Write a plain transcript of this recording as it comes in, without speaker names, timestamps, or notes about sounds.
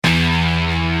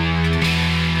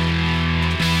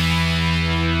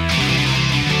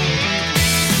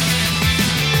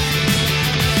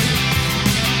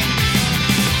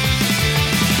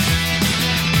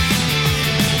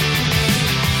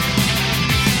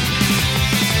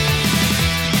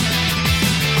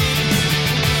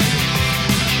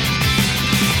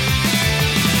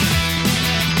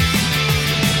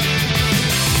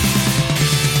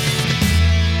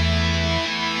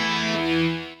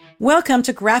Welcome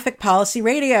to Graphic Policy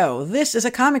Radio. This is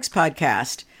a comics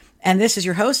podcast, and this is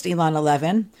your host, Ilana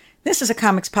Levin. This is a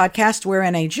comics podcast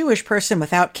wherein a Jewish person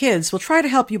without kids will try to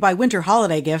help you buy winter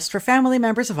holiday gifts for family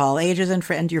members of all ages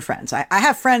and your friends. I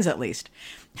have friends, at least.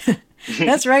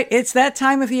 That's right. It's that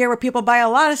time of year where people buy a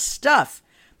lot of stuff.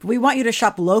 But we want you to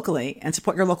shop locally and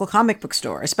support your local comic book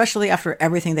store, especially after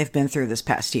everything they've been through this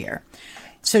past year.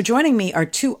 So joining me are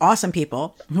two awesome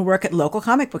people who work at local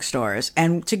comic book stores,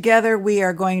 and together we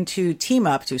are going to team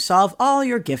up to solve all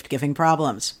your gift-giving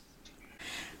problems.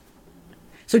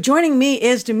 So joining me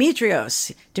is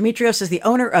Demetrios. Demetrios is the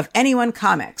owner of Anyone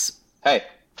Comics. Hey.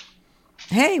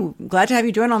 Hey, glad to have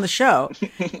you join on the show.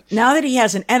 Now that he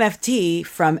has an NFT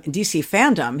from DC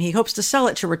Fandom, he hopes to sell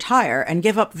it to retire and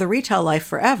give up the retail life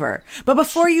forever. But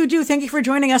before you do, thank you for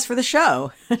joining us for the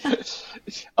show.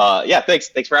 Yeah, thanks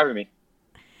for having me.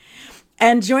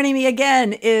 And joining me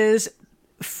again is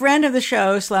friend of the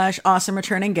show / awesome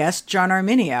returning guest, John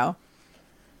Arminio.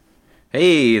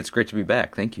 Hey, it's great to be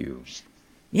back. Thank you.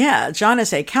 Yeah, John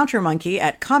is a counter monkey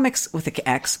at Comics with a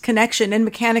X Connection in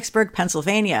Mechanicsburg,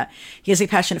 Pennsylvania. He is a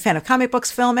passionate fan of comic books,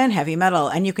 film, and heavy metal,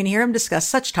 and you can hear him discuss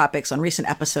such topics on recent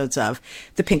episodes of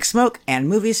The Pink Smoke and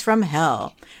Movies from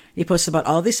Hell. He posts about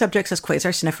all these subjects as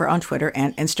Quasar Sniffer on Twitter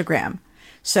and Instagram.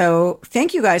 So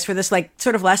thank you guys for this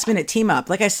sort of last minute team up.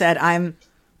 Like I said, I'm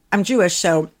Jewish,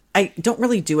 so I don't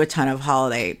really do a ton of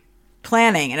holiday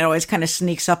planning, and it always kind of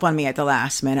sneaks up on me at the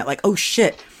last minute. Like, oh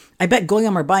shit, I bet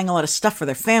Goyim are buying a lot of stuff for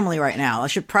their family right now. I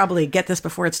should probably get this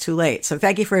before it's too late. So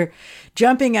thank you for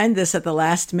jumping on this at the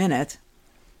last minute.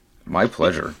 My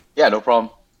pleasure. Yeah, no problem.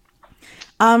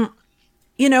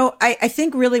 I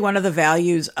think really one of the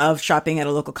values of shopping at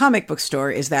a local comic book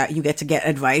store is that you get to get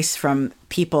advice from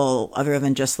people other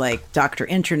than just like Dr.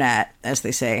 Internet, as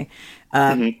they say,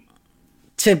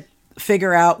 to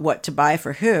figure out what to buy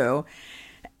for who.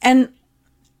 And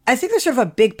I think there's sort of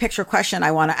a big picture question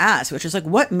I want to ask, which is like,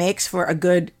 what makes for a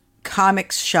good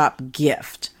comics shop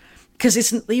gift?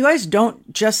 Because you guys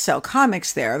don't just sell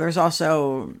comics there. There's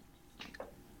also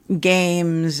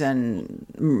games and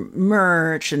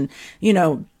merch, and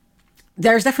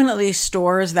there's definitely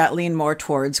stores that lean more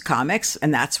towards comics,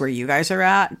 and that's where you guys are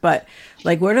at. But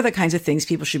like, what are the kinds of things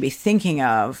people should be thinking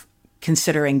of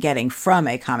considering getting from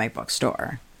a comic book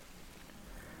store?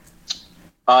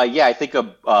 Yeah, I think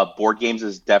board games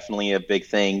is definitely a big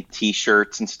thing.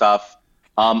 T-shirts and stuff.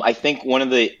 I think one of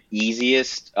the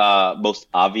easiest, most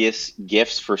obvious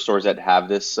gifts for stores that have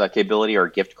this capability are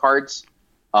gift cards.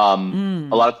 A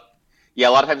lot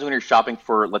of times when you're shopping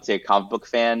for, let's say, a comic book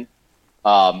fan,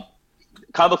 comic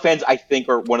book fans, I think,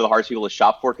 are one of the hardest people to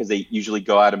shop for because they usually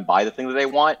go out and buy the thing that they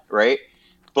want, right?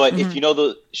 But if you know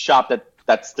the shop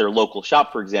that's their local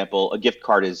shop, for example, a gift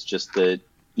card is just the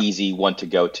easy one to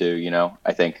go to,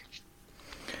 I think.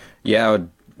 Yeah, I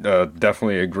would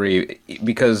definitely agree,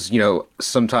 because,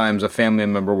 sometimes a family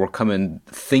member will come in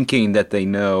thinking that they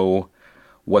know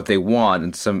what they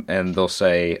want, and they'll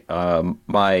say,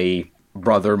 my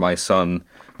brother, my son,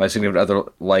 my significant other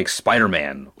likes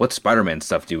Spider-Man. What Spider-Man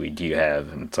stuff do you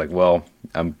have? And it's like, well,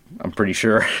 I'm pretty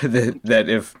sure that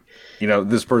if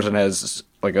this person has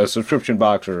like a subscription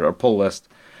box or a pull list,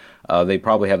 they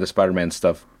probably have the Spider-Man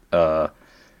stuff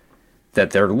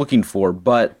that they're looking for.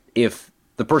 But if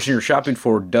the person you're shopping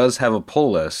for does have a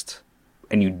pull list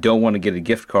and you don't want to get a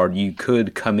gift card, you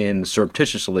could come in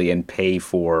surreptitiously and pay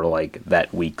for like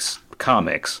that week's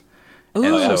comics.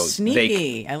 Ooh,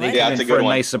 sneaky! I like that. That's a for good a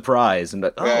one. Nice surprise, and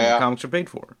the comics are paid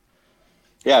for.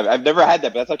 Yeah, I've never had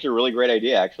that, but that's actually a really great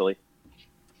idea, actually.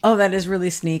 Oh, that is really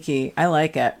sneaky. I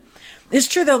like it. It's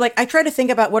true though. Like, I try to think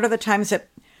about what are the times that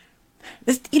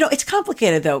it's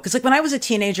complicated though, because like when I was a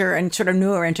teenager and sort of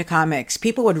newer into comics,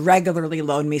 people would regularly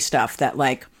loan me stuff that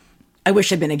like I wish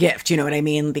had been a gift. You know what I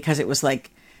mean? Because it was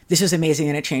like, this is amazing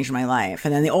and it changed my life.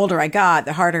 And then the older I got,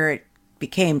 the harder it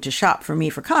became to shop for me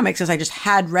for comics, as I just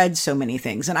had read so many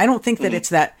things. And I don't think that it's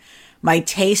that my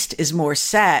taste is more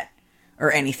set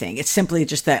or anything. It's simply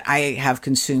just that I have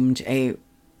consumed a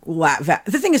lot.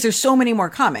 The thing is, there's so many more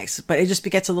comics, but it just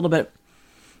gets a little bit,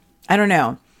 I don't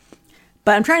know.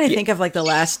 But I'm trying to think of like the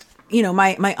last,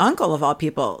 my uncle of all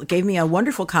people gave me a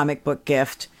wonderful comic book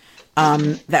gift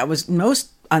that was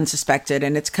most unsuspected.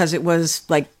 And it's because it was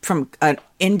like from an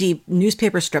indie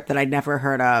newspaper strip that I'd never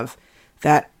heard of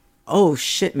that, oh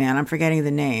shit, man, I'm forgetting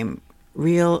the name.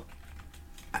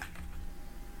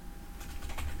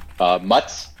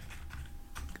 Mutts?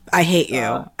 I hate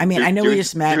you. I mean, I know we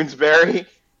just met. Doonesbury?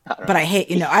 But I hate,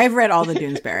 I've read all the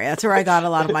Doonesbury. That's where I got a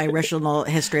lot of my original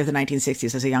history of the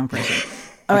 1960s as a young person.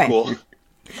 All right. Cool.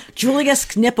 Julius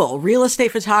Knipple, real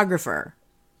estate photographer.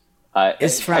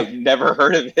 I've never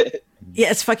heard of it. Yeah,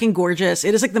 it's fucking gorgeous.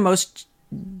 It is like the most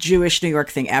Jewish New York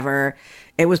thing ever.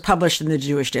 It was published in the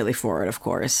Jewish Daily Forward, of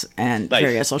course, and Nice.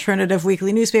 various alternative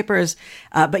weekly newspapers.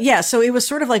 But yeah, so it was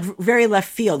sort of like very left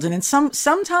field, and in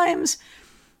sometimes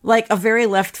like a very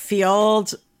left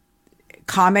field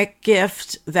comic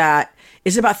gift that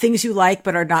is about things you like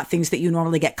but are not things that you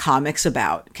normally get comics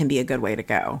about can be a good way to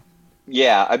go.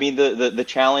 Yeah, I mean the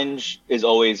challenge is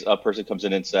always a person comes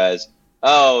in and says,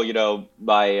 "Oh,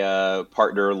 my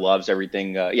partner loves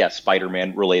everything,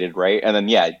 Spider-Man related, right?" And then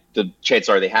the chances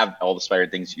are they have all the Spider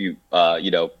things you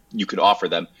could offer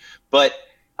them. But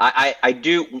I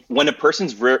do, when a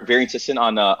person's very insistent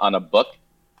on a book,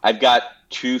 I've got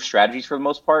two strategies for the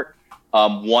most part.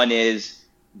 One is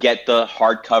get the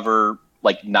hardcover,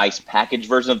 like nice package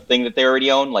version of the thing that they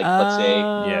already own, like let's say.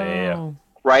 Yeah.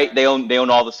 Right, they own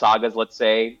all the sagas, let's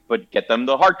say, but get them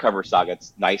the hardcover saga.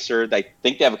 It's nicer. I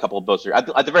think they have a couple of posters. At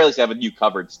the very least, they have a new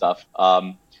covered stuff.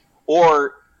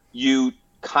 Or you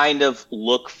kind of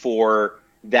look for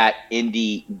that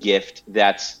indie gift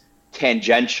that's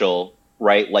tangential,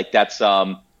 right? Like that's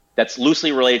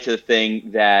loosely related to the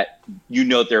thing that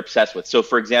they're obsessed with. So,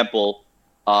 for example,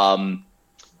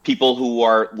 people who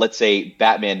are, let's say,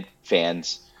 Batman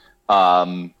fans.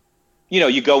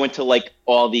 You go into like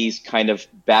all these kind of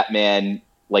Batman,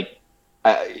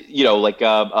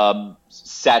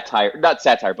 satire, not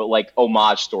satire, but like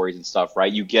homage stories and stuff,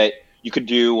 right? You could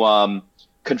do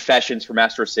Confessions from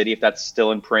Astro City if that's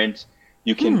still in print.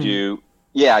 You can do.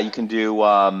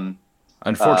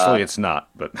 Unfortunately, it's not,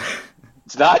 but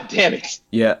It's not. Damn it.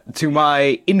 yeah. To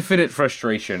my infinite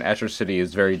frustration, Astro City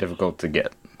is very difficult to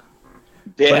get.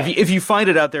 Damn. But if you find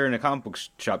it out there in a comic book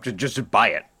shop, just buy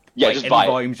it. Yeah, like, just any buy it.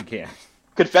 volumes you can.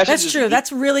 Confessions. That's true.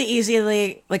 That's really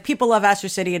easily, like, people love Astro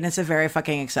City, and it's a very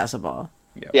fucking accessible.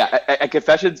 Yeah,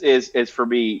 Confessions is for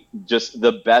me just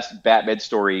the best Batman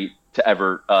story to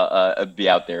ever be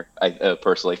out there. I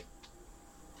personally.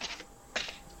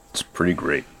 It's pretty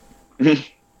great.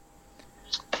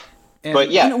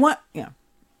 But yeah, You know what? Yeah.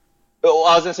 well,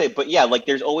 I was gonna say, but yeah, like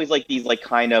there's always like these like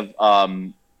kind of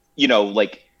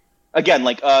like again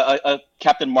like a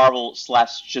Captain Marvel /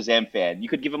 Shazam fan. You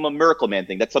could give him a Miracle Man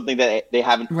thing. That's something that they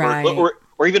haven't Right. heard,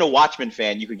 or even a Watchmen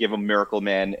fan. You could give him Miracle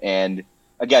Man, and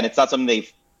again, it's not something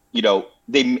they've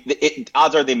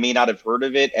odds are they may not have heard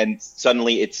of it, and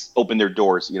suddenly it's opened their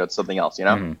doors. It's something else.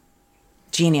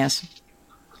 Genius.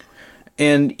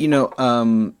 And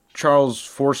Charles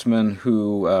Forsman,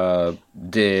 who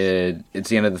did "It's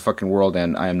the End of the Fucking World"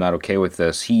 and "I Am Not Okay with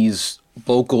This," he's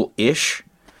local-ish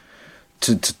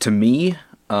to me,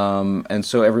 and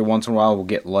so every once in a while we'll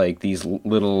get like these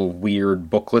little weird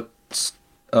booklets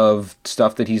of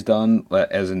stuff that he's done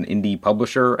as an indie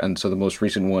publisher. And so the most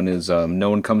recent one is "No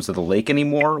One Comes to the Lake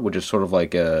Anymore," which is sort of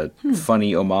like a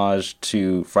funny homage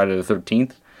to Friday the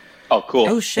 13th. Oh, cool.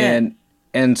 Oh, shit.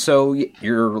 And so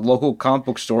your local comic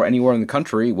book store anywhere in the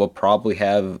country will probably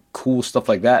have cool stuff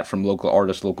like that from local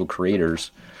artists, local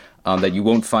creators that you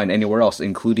won't find anywhere else,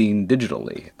 including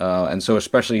digitally. And so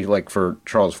especially like for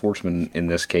Charles Forsman in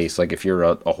this case, like if you're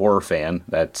a horror fan,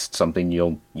 that's something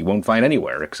you won't find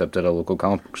anywhere except at a local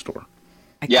comic book store.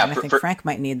 I Yeah, kind of think Frank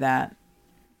might need that.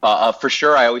 For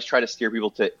sure, I always try to steer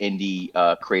people to indie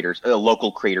creators,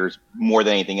 local creators, more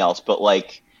than anything else. But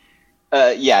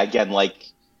again, like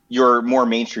your more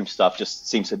mainstream stuff just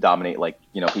seems to dominate, like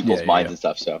people's minds and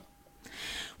stuff. So,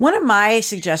 One of my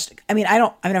suggestions, I mean,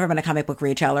 I've never been a comic book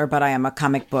retailer, but I am a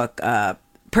comic book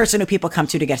person who people come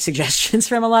to get suggestions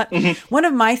from a lot. One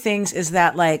of my things is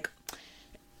that, like,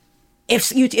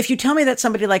 if you tell me that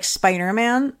somebody likes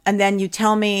Spider-Man and then you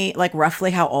tell me like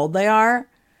roughly how old they are,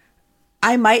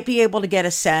 I might be able to get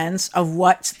a sense of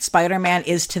what Spider-Man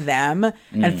is to them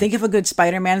and think of a good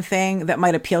Spider-Man thing that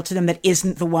might appeal to them that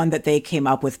isn't the one that they came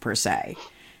up with per se.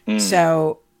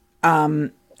 So, I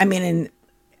mean, and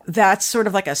that's sort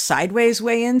of like a sideways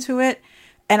way into it.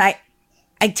 And I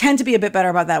tend to be a bit better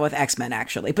about that with X-Men,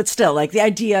 actually. But still, like, the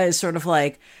idea is sort of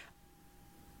like,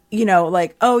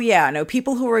 like, oh yeah, no,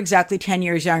 people who were exactly 10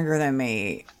 years younger than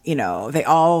me, they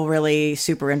all really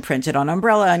super imprinted on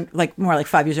Umbrella, and like more like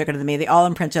 5 years younger than me, they all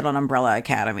imprinted on Umbrella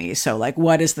Academy. So like,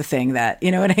 what is the thing that,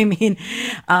 you know what I mean?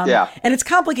 yeah. And it's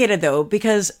complicated though,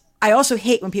 because I also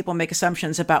hate when people make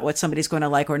assumptions about what somebody's going to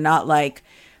like or not like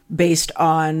based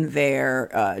on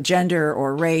their gender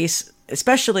or race.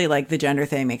 Especially like the gender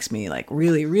thing makes me like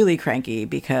really, really cranky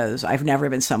because I've never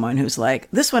been someone who's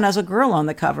like, this one has a girl on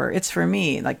the cover, it's for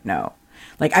me. Like, no,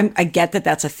 like I get that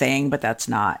that's a thing, but that's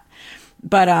not.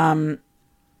 But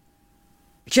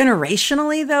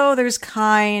generationally though, there's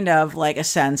kind of like a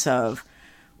sense of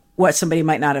what somebody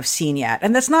might not have seen yet.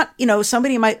 And that's not,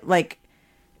 somebody might like,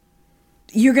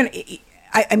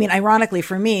 I mean, ironically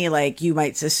for me, like you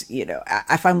might just,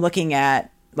 if I'm looking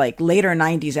at like later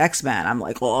 90s X-Men, I'm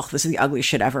like, oh, this is the ugliest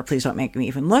shit ever. Please don't make me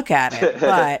even look at it.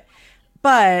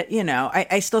 But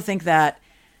I still think that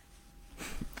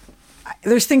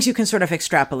there's things you can sort of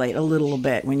extrapolate a little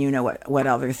bit when you know what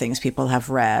other things people have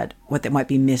read, what they might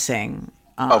be missing.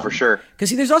 For sure. Because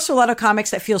there's also a lot of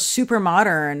comics that feel super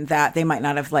modern that they might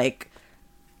not have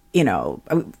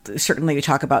certainly we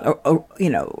talk about,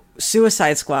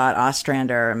 Suicide Squad,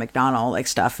 Ostrander, and McDonnell, like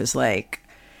stuff is like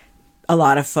a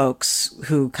lot of folks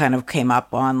who kind of came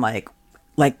up on like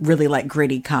really like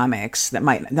gritty comics that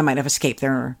might have escaped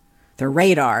their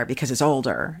radar because it's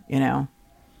older,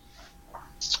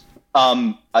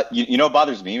 What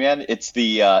bothers me, man? It's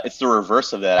the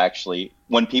reverse of that, actually.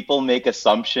 When people make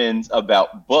assumptions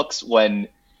about books, when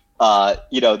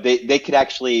they could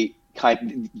actually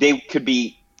they could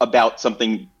be about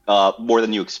something more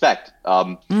than you expect.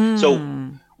 So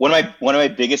one of my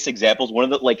biggest examples,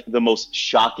 one of the most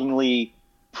shockingly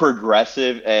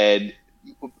progressive, and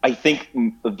I think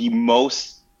the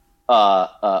most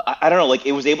I don't know, like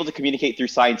it was able to communicate through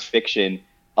science fiction,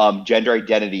 gender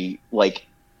identity, like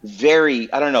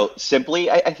very, I don't know, simply,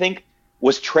 I think,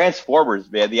 was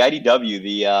Transformers, man. The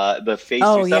IDW, the Phase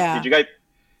 2 stuff. Yeah. Did you guys?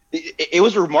 It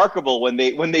was remarkable when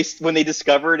they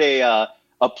discovered a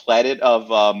planet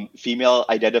of female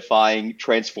identifying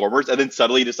Transformers, and then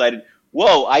suddenly decided,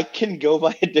 whoa, I can go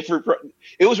by a different.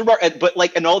 It was remarkable, but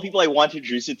and all the people I wanted to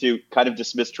introduce it to kind of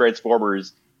dismissed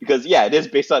Transformers because it is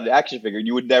based on an action figure.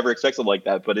 You would never expect something like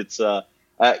that, but it's but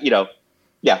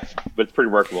it's pretty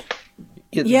remarkable.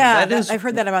 Yeah, I've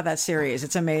heard that about that series.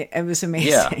 It was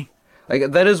amazing. Yeah.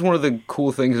 Like that is one of the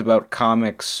cool things about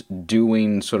comics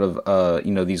doing sort of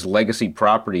these legacy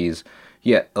properties.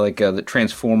 Yeah, like the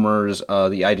Transformers, the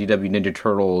IDW Ninja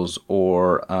Turtles,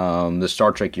 or the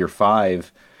Star Trek Year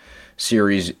 5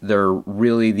 series. They're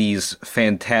really these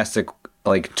fantastic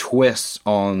like twists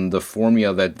on the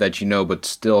formula that but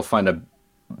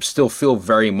still feel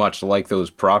very much like those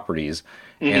properties.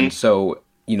 Mm-hmm. And so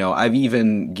I've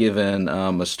even given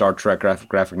a Star Trek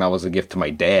graphic novel as a gift to my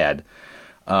dad.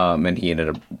 And he ended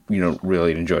up,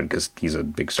 really enjoying it because he's a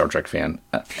big Star Trek fan.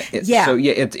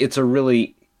 It's a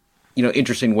really,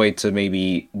 interesting way to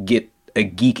maybe get a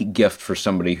geek gift for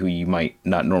somebody who you might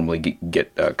not normally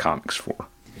get comics for.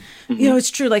 It's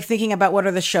true. Like thinking about what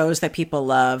are the shows that people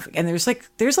love, and there's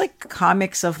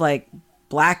comics of like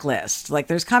Blacklist. Like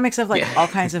there's comics of like all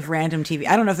kinds of random TV.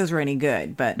 I don't know if those were any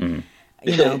good, but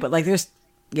but like there's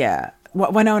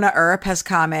Winona Earp has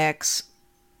comics.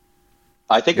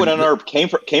 I think Winona Earp came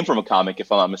from a comic,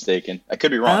 if I'm not mistaken. I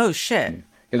could be wrong. Oh shit!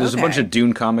 Yeah, there's a bunch of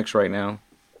Dune comics right now.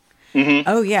 Mm-hmm.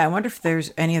 Oh yeah, I wonder if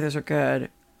there's any of those are good.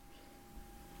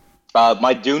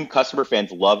 My Dune customer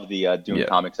fans love the Dune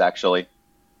comics, actually.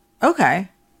 Okay.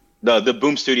 The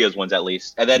Boom Studios ones, at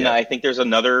least, and then I think there's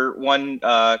another one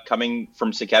coming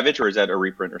from Sienkiewicz, or is that a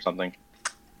reprint or something?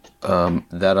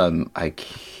 I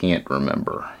can't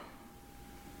remember.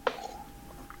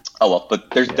 Oh well, but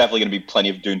there's definitely going to be plenty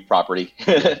of Dune property.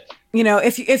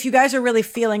 If you guys are really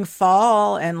feeling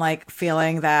fall and like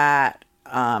feeling that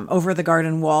over the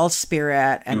garden wall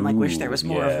spirit and like wish there was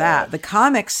more of that, the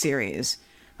comic series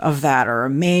of that are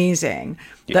amazing.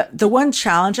 Yeah. The one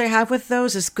challenge I have with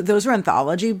those is those are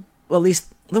anthology. Well, at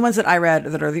least the ones that I read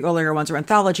that are the earlier ones are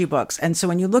anthology books. And so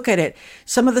when you look at it,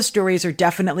 some of the stories are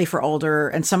definitely for older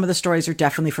and some of the stories are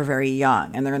definitely for very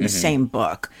young, and they're in the same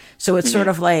book. So it's sort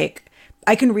of like,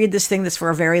 I can read this thing that's for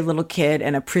a very little kid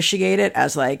and appreciate it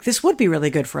as like, this would be really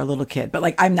good for a little kid. But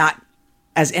like, I'm not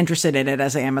as interested in it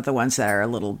as I am at the ones that are a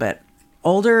little bit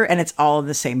older, and it's all in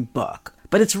the same book.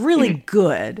 But it's really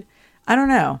good. I don't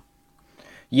know.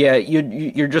 Yeah,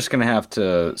 you're just going to have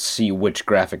to see which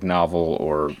graphic novel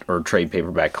or trade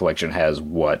paperback collection has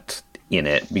what in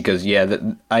it. Because,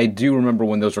 I do remember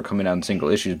when those were coming out in single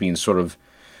issues being sort of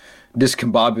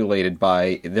discombobulated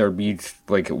by, there'd be,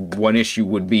 like, one issue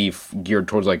would be geared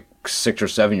towards, like, 6 or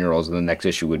 7-year-olds, and the next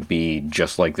issue would be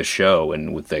just like the show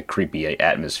and with that creepy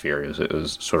atmosphere. It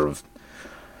was sort of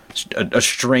a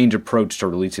strange approach to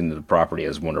releasing the property,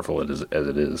 as wonderful as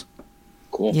it is.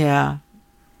 Cool. Yeah.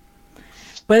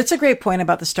 But it's a great point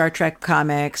about the Star Trek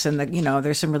comics, and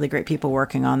there's some really great people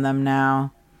working on them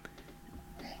now.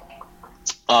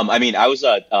 I mean, I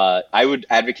would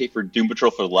advocate for Doom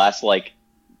Patrol for the last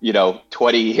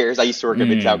 20 years. I used to work at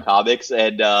Midtown Comics,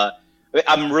 and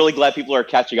I'm really glad people are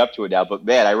catching up to it now. But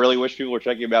man, I really wish people were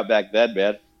checking them out back then,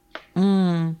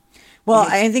 man. Well,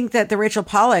 I think that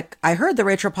I heard the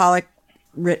Rachel Pollack,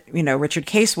 Richard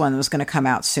Case one was going to come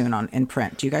out soon in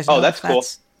print. Do you guys know? Oh, that's cool.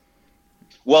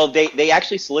 Well, they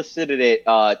actually solicited it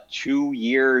 2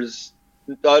 years.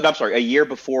 I'm sorry, a year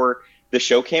before the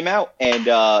show came out, and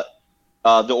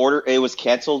the order it was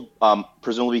canceled,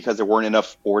 presumably because there weren't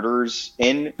enough orders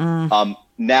in.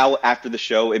 Now after the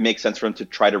show, it makes sense for them to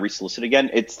try to resolicit again.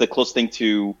 It's the closest thing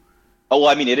to,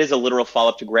 it is a literal follow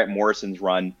up to Grant Morrison's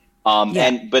run,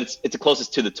 but it's the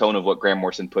closest to the tone of what Grant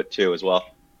Morrison put too as well.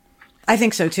 I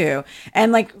think so too.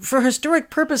 And like for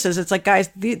historic purposes, it's like, guys,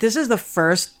 this is the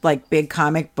first like big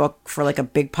comic book for like a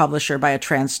big publisher by a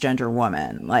transgender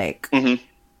woman, like, and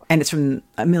it's from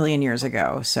a million years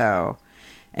ago. So,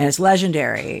 and it's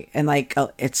legendary, and like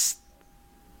it's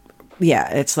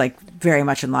like very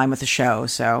much in line with the show.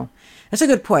 So that's a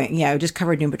good point. Yeah, we just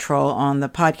covered Doom Patrol on the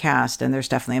podcast, and there's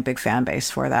definitely a big fan base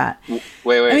for that.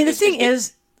 Wait. I mean, the thing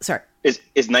is, sorry. Is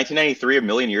 1993 a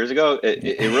million years ago?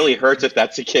 It really hurts if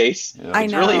that's the case. Yeah. I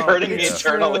know. It's really hurting me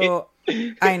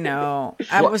internally. I know.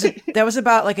 That was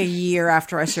about like a year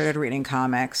after I started reading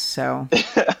comics. So,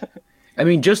 I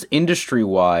mean, just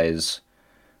industry-wise,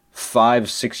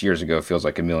 5-6 years ago feels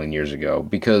like a million years ago,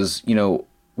 because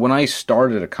when I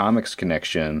started a Comics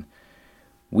Connection,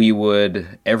 we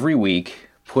would every week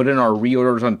put in our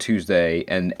reorders on Tuesday,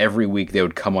 and every week they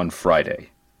would come on Friday.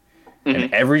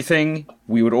 And everything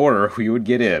we would order, we would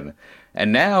get in.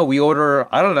 And now we order,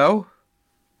 I don't know,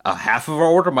 a half of our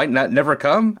order might never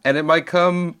come, and it might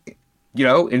come,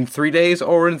 in 3 days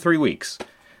or in 3 weeks.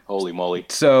 Holy moly.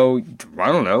 So,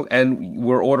 I don't know. And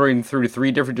we're ordering through 3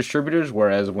 different distributors,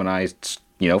 whereas when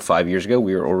 5 years ago,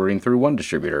 we were ordering through 1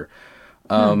 distributor.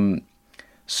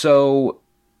 So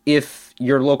if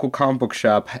your local comic book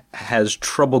shop has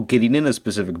trouble getting in a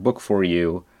specific book for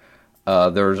you,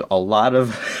 there's a lot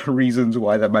of reasons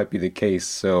why that might be the case.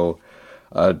 So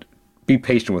be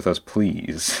patient with us,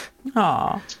 please.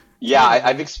 Aw. Yeah,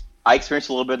 I experienced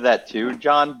a little bit of that too,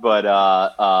 John. But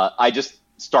I just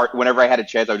whenever I had a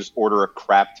chance, I would just order a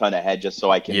crap ton ahead just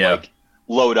so I can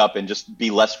load up and just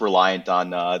be less reliant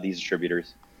on these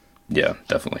distributors. Yeah,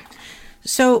 definitely.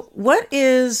 So what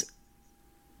is...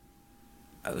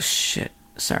 Oh, shit.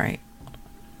 Sorry.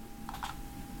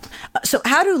 So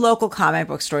how do local comic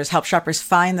book stores help shoppers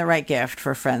find the right gift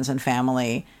for friends and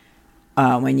family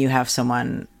when you have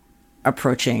someone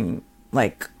approaching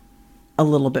like a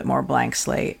little bit more blank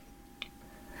slate?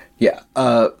 Yeah.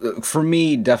 For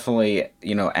me, definitely,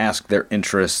 ask their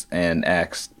interests and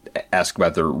ask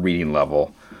about their reading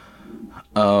level.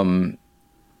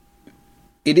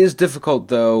 It is difficult,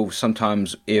 though,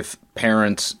 sometimes if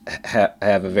parents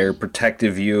have a very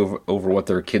protective view over what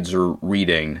their kids are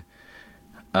reading,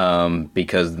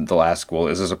 because they'll ask, well,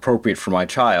 is this appropriate for my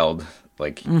child?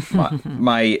 Like,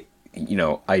 my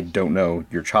I don't know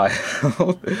your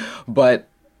child,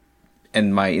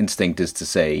 and my instinct is to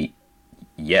say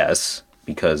yes,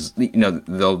 because,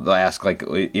 they'll ask, like,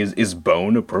 is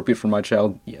Bone appropriate for my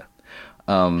child? Yeah.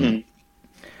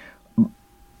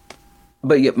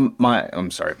 But yeah,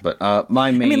 I'm sorry, but my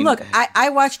main... I mean, look, I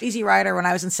watched Easy Rider when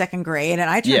I was in 2nd grade, and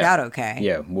I turned out okay.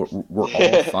 Yeah, we're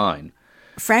all fine.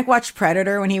 Frank watched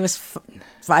Predator when he was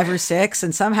 5 or 6,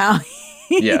 and somehow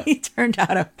he turned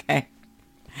out okay.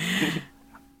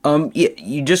 Yeah,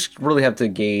 you just really have to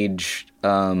gauge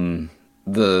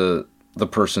the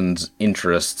person's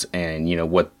interests and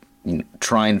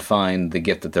try and find the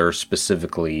gift that they're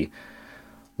specifically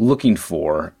looking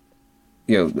for.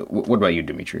 What about you,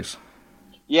 Demetrius?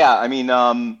 Yeah, I mean,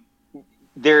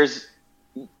 there's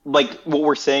like what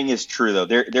we're saying is true though.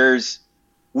 There's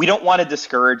we don't want to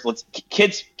discourage.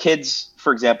 Kids,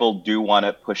 for example, do want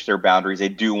to push their boundaries. They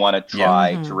do want to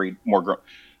try to read more.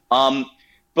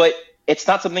 But it's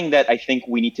not something that I think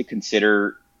we need to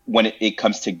consider when it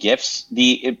comes to gifts.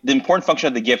 The important function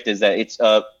of the gift is that it's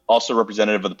also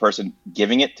representative of the person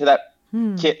giving it to that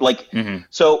kid. Like,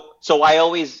 so I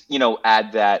always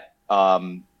add that.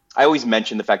 I always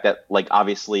mention the fact that, like,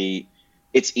 obviously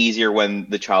it's easier when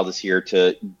the child is here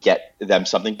to get them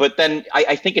something. But then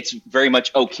I think it's very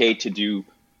much okay to do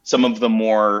some of the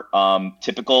more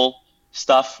typical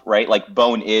stuff, right? Like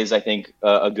Bone is, I think,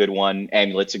 a good one.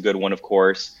 Amulet's a good one, of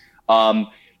course.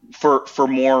 For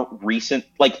more recent,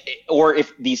 like, or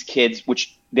if these kids,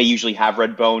 which they usually have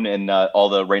read Bone and all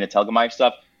the Raina Telgemeier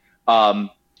stuff,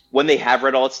 when they have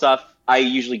read all that stuff, I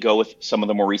usually go with some of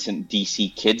the more recent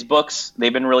DC Kids books.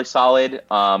 They've been really solid.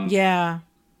 Yeah.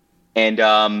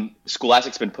 And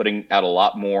Scholastic's been putting out a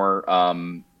lot more.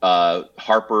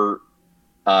 Harper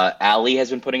Alley has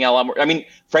been putting out a lot more. I mean,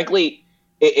 frankly,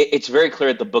 it's very clear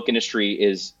that the book industry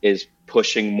is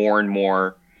pushing more and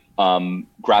more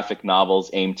graphic novels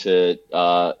aimed to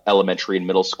elementary and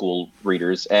middle school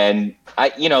readers. And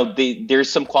there's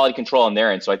some quality control on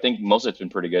there, and so I think most of it's been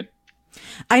pretty good.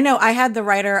 I know. I had the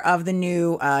writer of the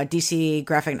new DC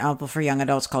graphic novel for young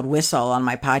adults called Whistle on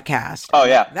my podcast. Oh,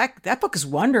 yeah. That book is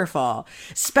wonderful,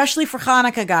 especially for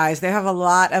Hanukkah, guys. They have a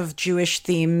lot of Jewish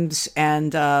themes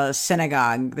and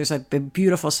synagogue. There's a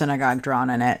beautiful synagogue drawn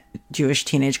in it. Jewish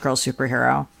teenage girl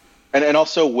superhero. And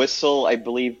also Whistle, I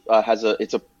believe,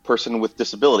 it's a person with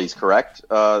disabilities, correct?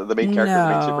 The main character, the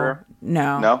main superhero?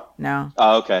 No.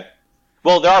 Oh, okay.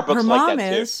 Well, there are books Her like mom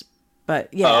that, too. is,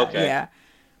 but yeah, Oh, okay. yeah.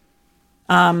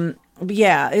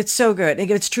 Yeah, it's so good.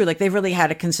 It's true. Like they've really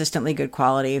had a consistently good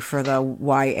quality for the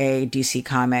YA DC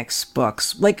Comics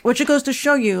books. Like, which it goes to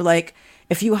show you, like,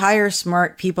 if you hire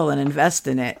smart people and invest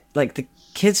in it, like the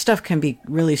kids stuff can be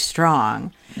really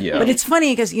strong. Yeah. But it's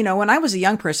funny because, you know, when I was a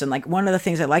young person, like one of the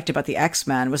things I liked about the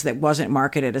X-Men was that it wasn't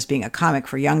marketed as being a comic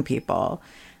for young people.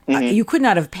 You could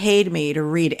not have paid me to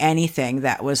read anything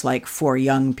that was like for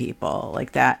young people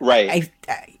like that. Right.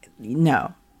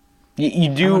 No. You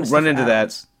do wanna see run if into it that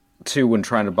happens. too when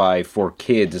trying to buy for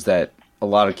kids, is that a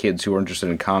lot of kids who are interested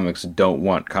in comics don't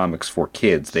want comics for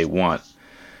kids. They want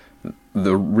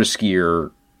the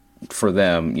riskier for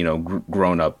them, you know,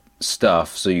 grown up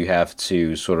stuff. So you have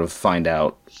to sort of find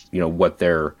out, you know, what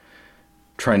they're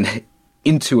trying to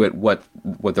intuit what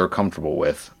they're comfortable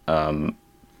with.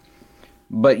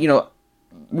 But, you know,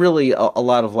 really a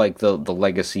lot of like the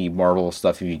legacy Marvel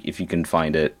stuff, if you can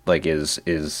find it, like is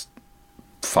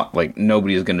like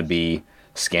nobody is going to be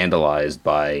scandalized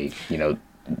by, you know,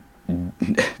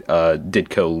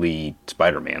 Ditko Lee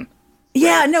Spider-Man.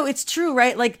 Yeah, no, it's true,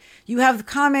 right? Like you have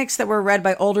comics that were read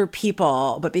by older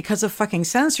people, but because of fucking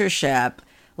censorship,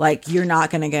 like you're not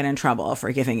going to get in trouble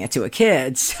for giving it to a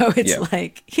kid. So it's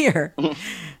like, here.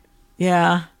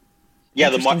 Yeah. Yeah,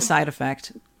 Interesting side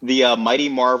effect. The Mighty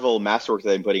Marvel Masterworks that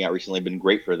they've been putting out recently have been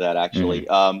great for that, actually.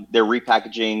 They're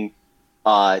repackaging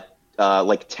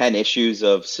like 10 issues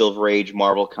of Silver Age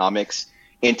Marvel comics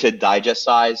into digest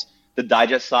size. The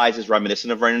digest size is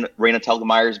reminiscent of Raina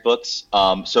Telgemeier's books,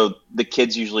 so the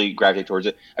kids usually gravitate towards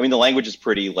it. I mean, the language is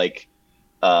pretty like,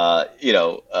 Silver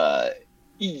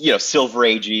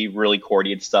Agey, really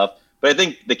corny and stuff. But I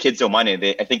think the kids don't mind it.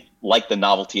 They, I think, like the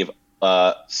novelty of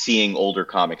seeing older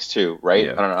comics too, right?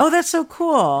 Yeah. I don't know. Oh, that's so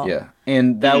cool. Yeah,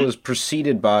 and that was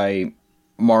preceded by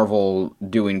Marvel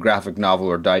doing graphic novel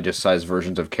or digest-sized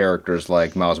versions of characters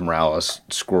like Miles Morales,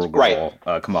 Squirrel Girl,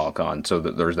 Kamala Khan. So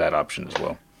there's that option as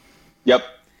well. Yep.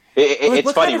 It's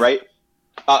what funny, kind of- right?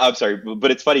 I'm sorry, but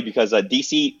it's funny because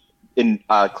DC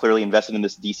clearly invested in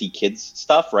this DC Kids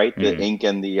stuff, right? The ink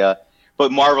and the...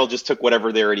 but Marvel just took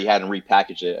whatever they already had and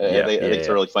repackaged it. I think it's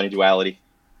a really funny duality.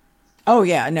 Oh,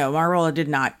 yeah. No, Marvel did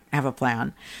not have a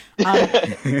plan.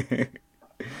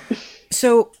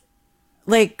 So,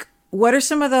 like, what are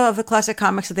some of the classic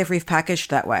comics that they've repackaged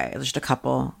that way? Just a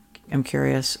couple. I'm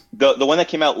curious. The one that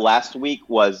came out last week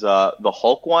was the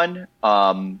Hulk one.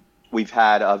 We've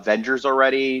had Avengers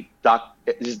already.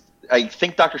 I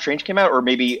think Doctor Strange came out, or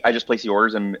maybe I just placed the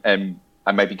orders and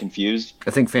I might be confused. I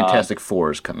think Fantastic Four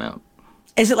has come out.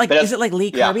 Is it like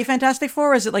Lee Kirby Yeah. Fantastic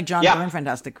Four, or is it like John Byrne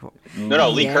Fantastic Four? No,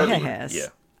 Lee Kirby. Yes. Yeah.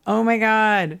 Oh my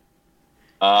God.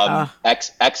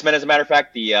 X-Men, as a matter of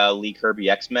fact, the Lee Kirby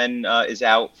X-Men is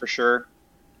out for sure.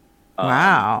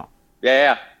 Wow.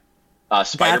 Yeah.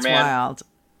 Spider-Man. That's wild.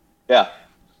 Yeah.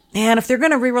 And if they're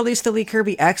going to re-release the Lee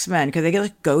Kirby X-Men, could they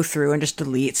like go through and just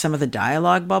delete some of the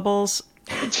dialogue bubbles?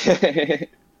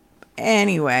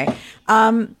 Anyway,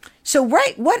 so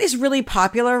what is really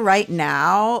popular right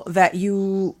now that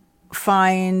you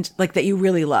find like that you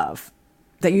really love?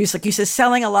 That you like you said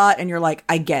selling a lot and you're like,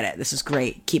 I get it. This is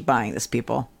great. Keep buying this,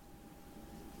 people.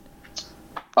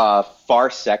 Far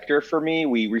Sector for me.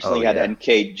 We recently had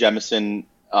N.K. Jemisin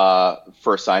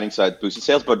for a signing, so that boosted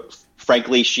sales. But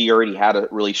frankly, she already had a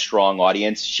really strong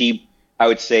audience. She, I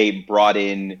would say, brought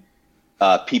in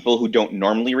people who don't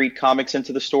normally read comics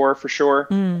into the store for sure.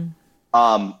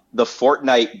 The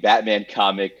Fortnite Batman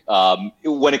comic,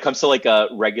 when it comes to like a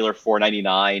regular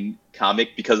 $4.99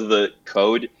 comic, because of the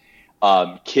code,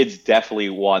 kids definitely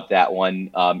want that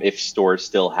one if stores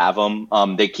still have them.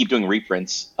 They keep doing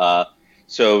reprints.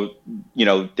 So,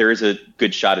 there is a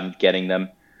good shot in getting them.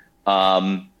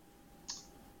 I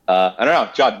don't know.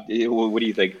 John, what do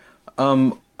you think?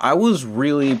 I was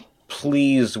really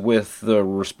pleased with the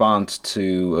response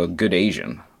to Good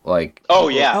Asian. Like,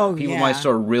 people might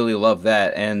sort of really love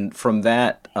that. And from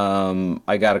that,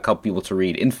 I got a couple people to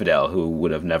read Infidel who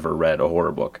would have never read a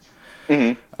horror book.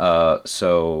 Good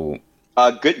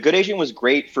Asian was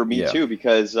great for me too,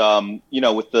 because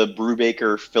with the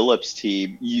Brubaker Phillips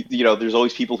team, there's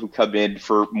always people who come in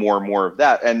for more and more of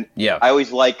that, and I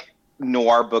always like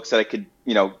noir books that I could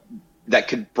that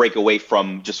could break away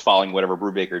from just following whatever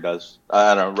Brubaker does.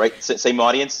 I don't know, right? Same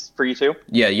audience for you too?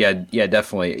 Yeah,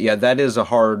 definitely. Yeah, that is a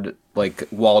hard like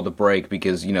wall to break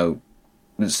because the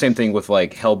same thing with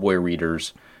like Hellboy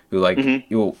readers who like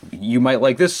you might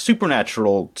like this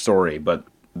supernatural story, but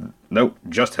nope,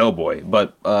 just Hellboy.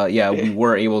 But we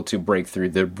were able to break through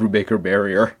the Brubaker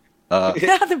barrier.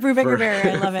 The Brubaker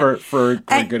barrier, I love it. For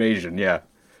Good Asian, yeah.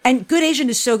 And Good Asian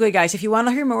is so good, guys. If you want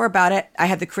to hear more about it, I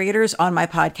had the creators on my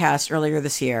podcast earlier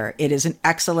this year. It is an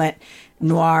excellent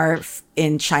noir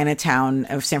in Chinatown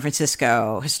of San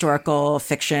Francisco, historical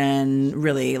fiction,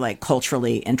 really like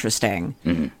culturally interesting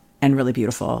and really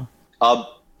beautiful.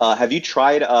 Have you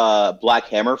tried Black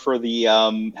Hammer for the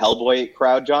Hellboy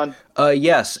crowd, John?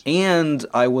 Yes, and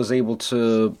I was able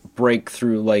to break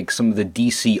through like some of the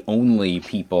DC only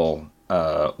people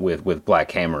with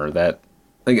Black Hammer that.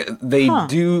 Like they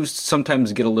do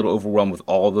sometimes get a little overwhelmed with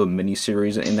all the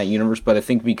miniseries in that universe, but I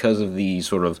think because of the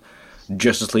sort of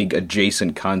Justice League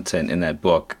adjacent content in that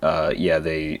book, I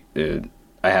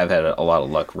have had a lot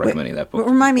of luck recommending that book.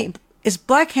 Remind me, is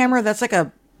Black Hammer that's like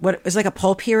a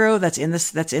pulp hero that's in the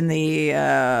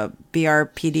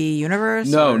BRPD universe?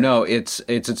 No, it's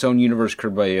its own universe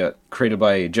created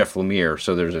by Jeff Lemire.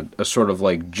 So there's a sort of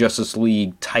like Justice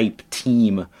League type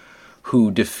team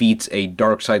who defeats a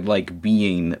Darkseid-like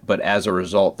being, but as a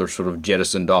result, they're sort of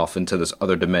jettisoned off into this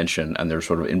other dimension, and they're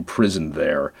sort of imprisoned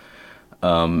there.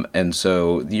 And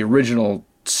so the original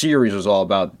series was all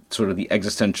about sort of the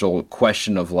existential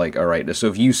question of like, all right, so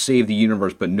if you save the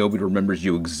universe but nobody remembers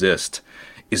you exist,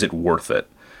 is it worth it?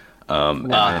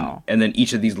 Wow. And then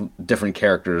each of these different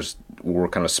characters were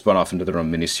kind of spun off into their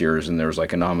own miniseries, and there was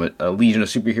like a Legion of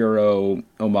Superhero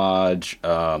homage,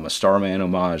 a Starman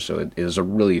homage. So it is a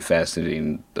really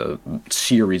fascinating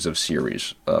series of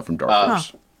series from Dark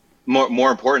Horse.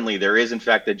 More importantly, there is in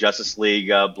fact a Justice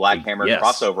League Black Hammer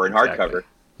crossover in hardcover.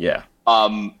 Yeah.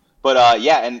 And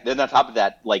then on top of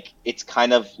that, like it's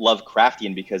kind of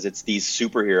Lovecraftian because it's these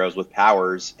superheroes with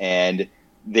powers and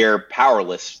they're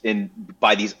powerless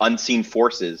by these unseen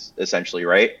forces, essentially,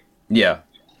 right? Yeah,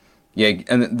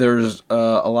 and there's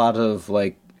a lot of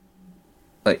like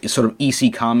sort of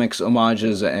EC Comics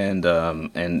homages and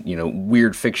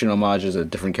weird fiction homages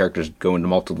that different characters go into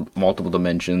multiple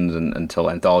dimensions and tell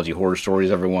anthology horror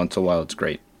stories every once in a while. It's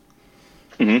great.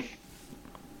 Mm-hmm.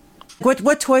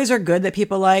 What toys are good that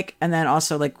people like, and then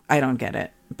also like I don't get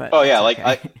it, but like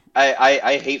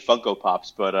I hate Funko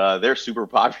Pops, but they're super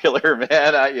popular, man.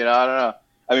 I don't know.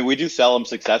 I mean, we do sell them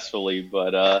successfully,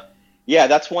 but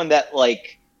that's one that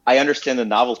like I understand the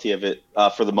novelty of it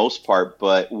for the most part.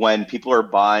 But when people are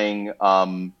buying,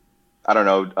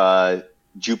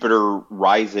 Jupiter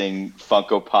Rising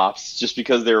Funko Pops just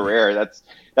because they're rare,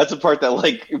 that's a part that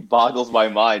like boggles my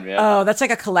mind, man. Oh, that's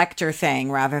like a collector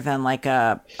thing rather than like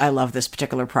I love this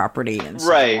particular property and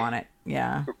so I want it.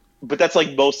 Yeah. But that's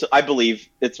like I believe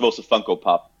it's most of Funko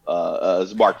Pop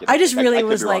market. I just really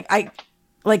was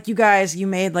like you guys, you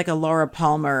made like a Laura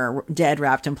Palmer dead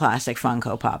wrapped in plastic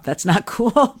Funko Pop. That's not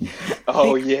cool.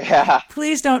 Oh yeah.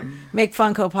 Please don't make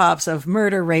Funko Pops of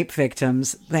murder rape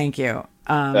victims. Thank you.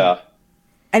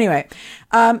 Anyway,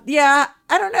 I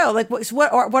don't know. Like,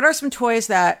 what are some toys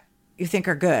that you think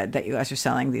are good that you guys are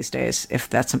selling these days? If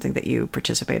that's something that you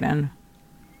participate in.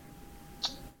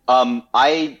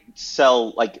 I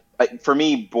sell for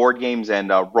me, board games and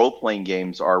role-playing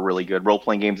games are really good.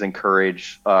 Role-playing games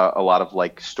encourage a lot of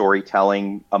like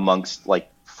storytelling amongst like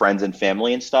friends and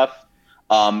family and stuff.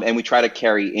 And we try to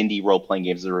carry indie role-playing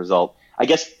games as a result. I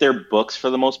guess they're books for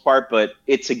the most part, but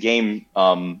it's a game.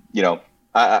 I don't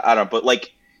know, but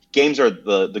like games are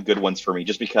the good ones for me,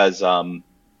 just because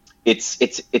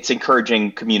it's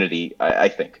encouraging community. I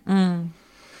think. Mm.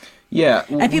 Yeah,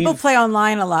 and people play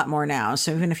online a lot more now.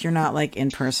 So even if you're not like in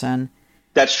person.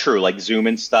 That's true, like Zoom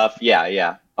and stuff. Yeah.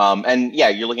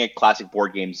 You're looking at classic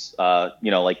board games. I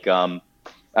don't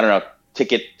know,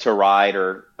 Ticket to Ride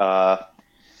or.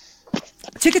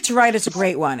 Ticket to Ride is a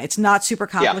great one. It's not super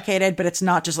complicated, but it's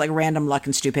not just like random luck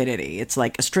and stupidity. It's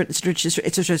like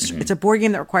it's a board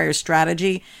game that requires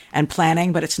strategy and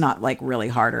planning, but it's not like really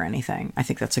hard or anything. I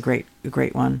think that's a great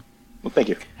one. Well, thank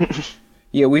you.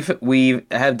 Yeah, we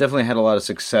have definitely had a lot of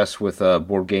success with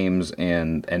board games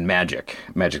and Magic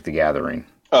the Gathering.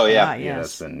 Oh yeah,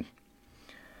 yes. That's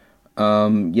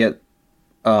been.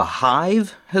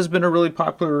 Hive has been a really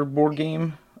popular board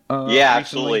game. Recently.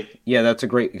 Absolutely. Yeah, that's a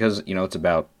great because it's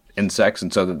about insects,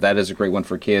 and so that is a great one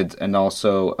for kids. And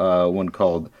also one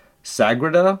called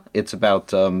Sagrada. It's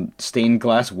about stained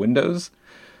glass windows.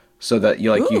 So that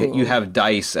you have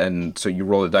dice, and so you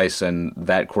roll the dice, and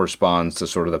that corresponds to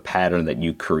sort of the pattern that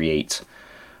you create.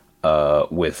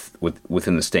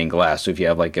 within the stained glass. So if you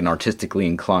have like an artistically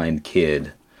inclined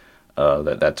kid,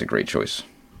 that's a great choice.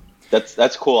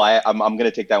 That's cool. I'm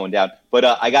gonna take that one down. But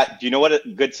do you know what a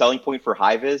good selling point for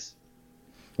Hive is?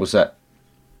 What's that?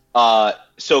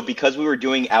 So because we were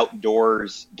doing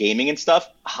outdoors gaming and stuff,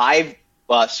 Hive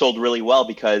sold really well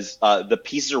because the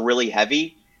pieces are really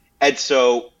heavy, and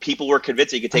so people were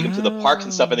convinced that you could take them to the parks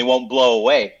and stuff, and they won't blow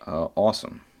away.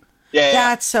 Awesome. Yeah,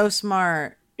 That's so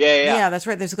smart. Yeah, that's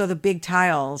right. There's the big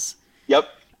tiles. Yep.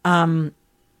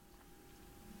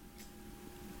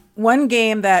 One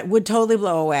game that would totally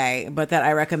blow away, but that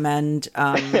I recommend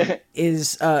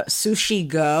is Sushi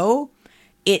Go.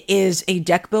 It is a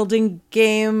deck building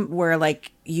game where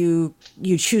like you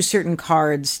choose certain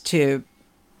cards to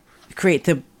create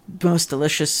the most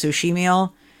delicious sushi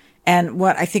meal. And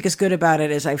what I think is good about it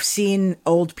is I've seen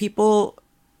old people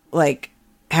like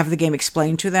have the game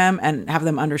explained to them and have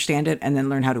them understand it and then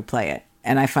learn how to play it.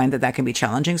 And I find that can be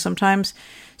challenging sometimes.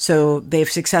 So they've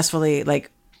successfully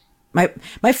like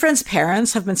my friends'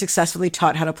 parents have been successfully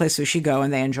taught how to play Sushi Go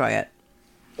and they enjoy it.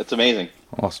 That's amazing.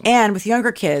 Awesome. And with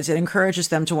younger kids, it encourages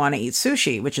them to want to eat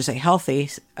sushi, which is a healthy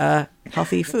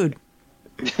food.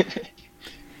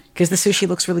 Because the sushi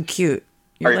looks really cute.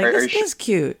 This is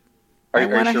cute. I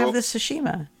want to have this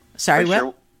sashimi. Sorry,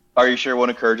 what? Are you sure you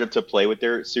won't encourage them to play with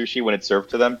their sushi when it's served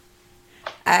to them?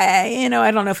 I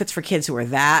don't know if it's for kids who are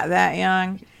that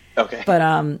young. Okay.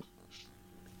 But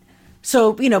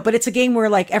so, but it's a game where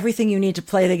like everything you need to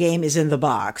play the game is in the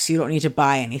box. You don't need to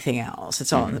buy anything else.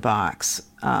 It's all in the box.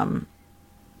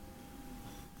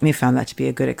 I found that to be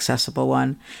a good accessible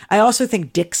one. I also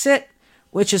think Dixit,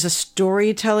 which is a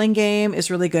storytelling game, is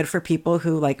really good for people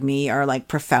who, like me, are like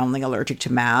profoundly allergic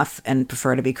to math and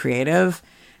prefer to be creative.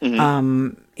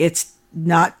 Mm-hmm. It's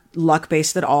not luck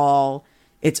based at all.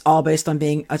 It's all based on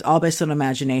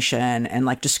imagination and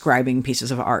like describing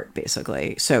pieces of art,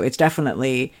 basically. So it's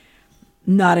definitely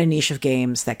not a niche of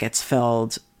games that gets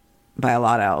filled by a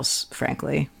lot else,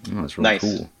 frankly. Oh, that's really nice.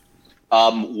 Cool.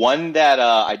 One that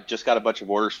I just got a bunch of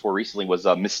orders for recently was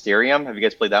Mysterium. Have you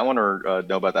guys played that one or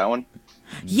know about that one?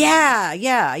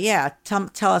 Yeah.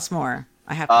 Tell us more.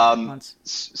 I have played it once.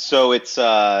 So it's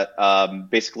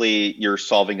basically you're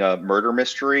solving a murder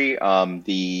mystery.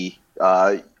 Basically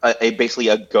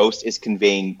a ghost is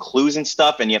conveying clues and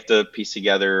stuff, and you have to piece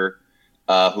together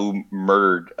who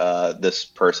murdered this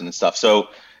person and stuff. So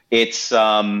it's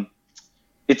I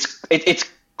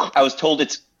was told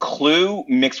it's Clue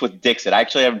mixed with Dixit. I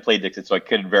actually haven't played Dixit, so I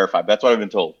couldn't verify, but that's what I've been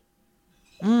told.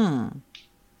 I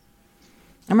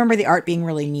remember the art being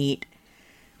really neat.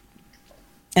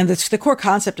 And the core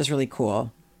concept is really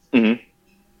cool. Mm-hmm.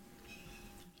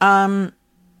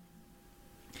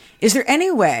 Is there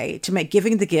any way to make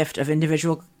giving the gift of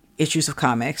individual issues of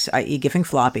comics, i.e. giving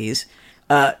floppies,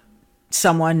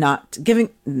 someone not giving...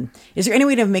 Is there any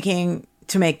way to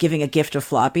make giving a gift of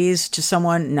floppies to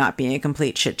someone not being a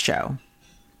complete shit show?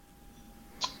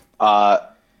 John,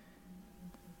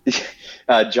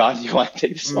 do you want to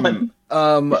take this one?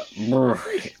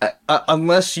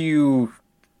 Unless you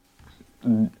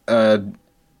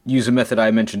use a method I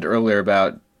mentioned earlier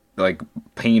about like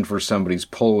paying for somebody's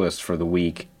pull list for the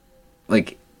week,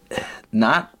 like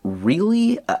not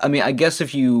really. I mean, I guess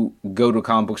if you go to a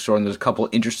comic book store and there's a couple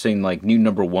interesting like new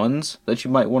number ones that you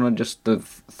might want to just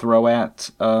throw at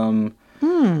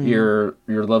your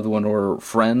loved one or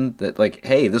friend that like,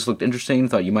 hey, this looked interesting,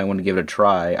 thought you might want to give it a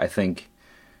try. I think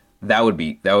that would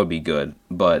be good.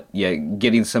 But yeah,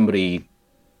 getting somebody,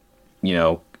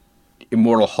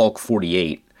 Immortal Hulk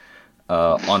 48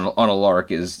 on a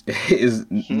lark is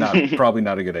not probably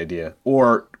not a good idea.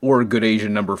 Or Good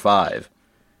Asian number 5.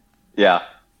 Yeah.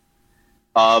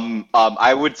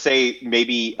 I would say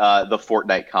maybe the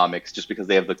Fortnite comics, just because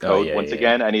they have the code.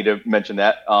 Again, I need to mention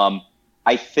that.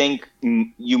 I think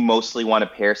you mostly want to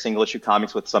pair single issue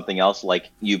comics with something else, like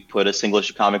you put a single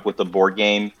issue comic with a board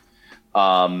game,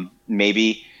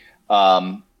 maybe.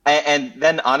 And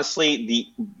then honestly,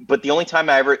 the only time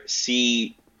I ever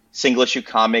see single issue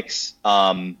comics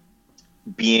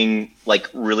being like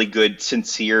really good,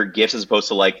 sincere gifts, as opposed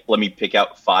to like, let me pick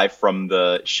out 5 from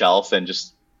the shelf and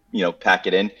just, pack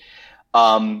it in,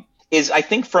 is I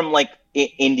think from like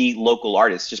indie local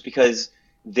artists, just because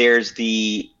there's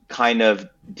the kind of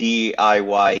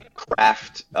DIY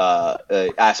craft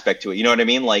aspect to it. You know what I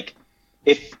mean? Like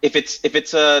if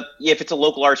it's a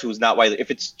local artist who's not widely, if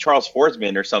it's Charles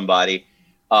Forsman or somebody,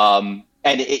 and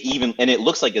it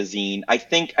looks like a zine, I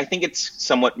think it's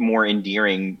somewhat more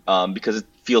endearing because it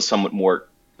feels somewhat more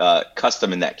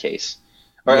custom in that case,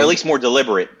 or at least more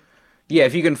deliberate. Yeah,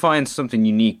 if you can find something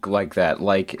unique like that,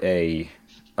 like an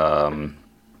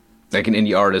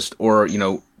indie artist, or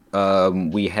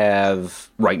we have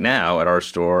right now at our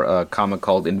store a comic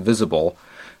called Invisible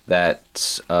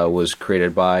that was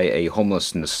created by a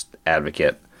homelessness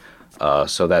advocate.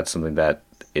 So that's something that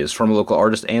is from a local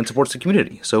artist and supports the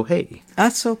community. So hey,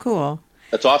 That's so cool.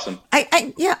 That's awesome.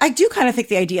 I do kind of think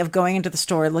the idea of going into the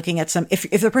store, looking at some, if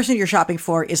the person you're shopping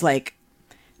for is like,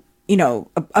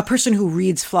 a person who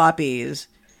reads floppies,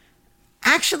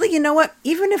 actually, you know what?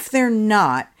 Even if they're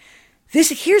not,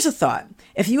 here's a thought.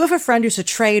 If you have a friend who's a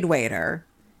trade waiter,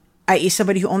 i.e.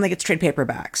 somebody who only gets trade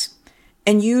paperbacks,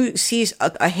 and you see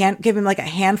give him like a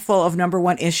handful of number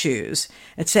one issues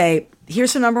and say,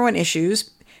 here's some number one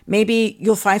issues. Maybe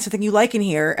you'll find something you like in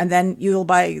here, and then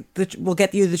we'll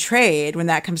get you the trade when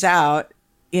that comes out,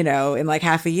 in like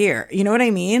half a year. You know what I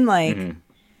mean? Like,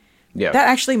 yeah, that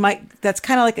actually that's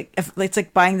kind of like, it's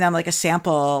like buying them like a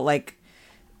sample, like,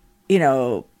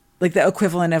 like the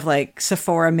equivalent of like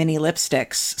Sephora mini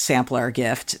lipsticks sampler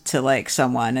gift to like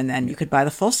someone, and then you could buy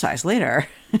the full size later.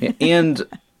 And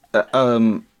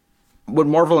what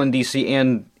Marvel and DC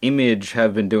and Image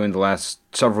have been doing the last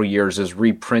several years is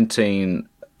reprinting,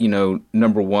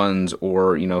 number ones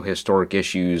or, historic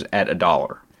issues at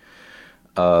 $1.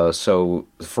 So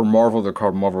for Marvel, they're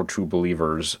called Marvel True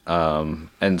Believers.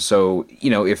 And so,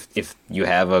 if you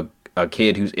have a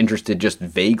kid who's interested just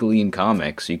vaguely in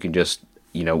comics, you can just,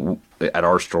 at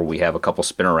our store, we have a couple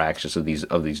spinner racks just of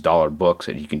these dollar books,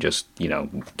 and you can just,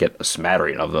 get a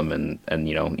smattering of them. And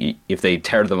if they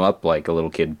tear them up like a little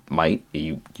kid might,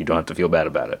 you don't have to feel bad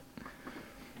about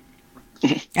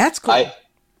it. That's cool.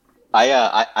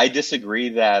 I disagree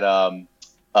that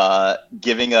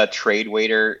giving a trade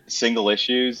waiter single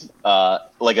issues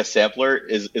like a sampler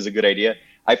is a good idea.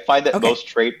 I find that most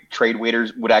trade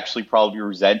waiters would actually probably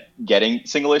resent getting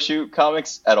single issue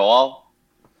comics at all,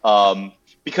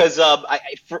 because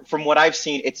from what I've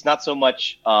seen, it's not so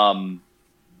much.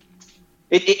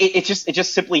 It's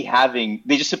just simply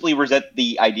they just simply resent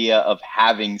the idea of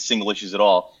having single issues at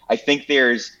all. I think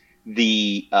there's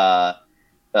they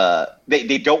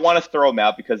don't want to throw them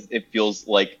out because it feels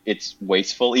like it's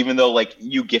wasteful, even though like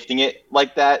you gifting it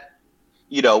like that,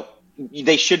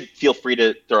 they should feel free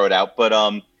to throw it out. But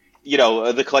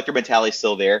the collector mentality is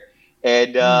still there,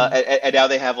 and now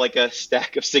they have like a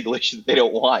stack of single issues that they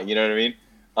don't want. You know what I mean?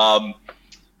 I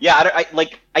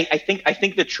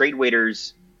think the trade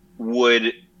waiters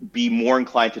would be more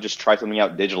inclined to just try something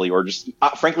out digitally, or just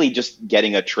frankly just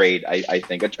getting a trade. I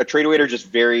think a trade waiter just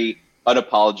very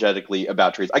unapologetically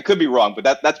about trades. I could be wrong, but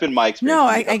that's been my experience. No,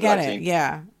 I get it.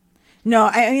 Yeah. No,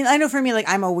 I mean, I know for me, like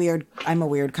I'm a weird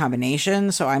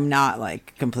combination, so I'm not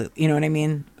like completely, you know what I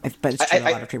mean? But it's true,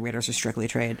 a lot of trade waiters are strictly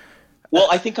trade. Well,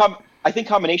 I think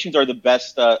combinations are the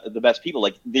best people.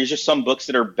 Like there's just some books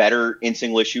that are better in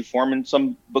single issue form, and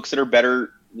some books that are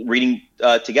better reading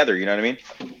together. You know what I mean?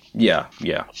 Yeah.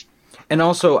 And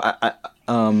also, I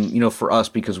for us,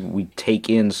 because we take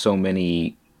in so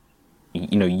many,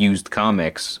 used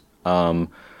comics,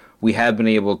 we have been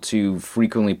able to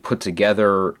frequently put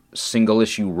together single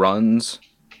issue runs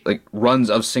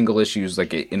of single issues,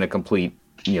 like in a complete,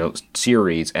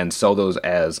 series, and sell those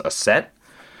as a set.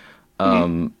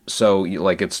 So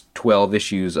like it's 12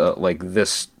 issues,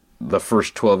 the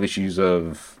first 12 issues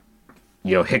of,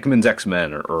 Hickman's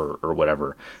X-Men or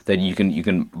whatever that you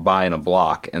can buy in a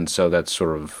block. And so that's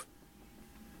sort of,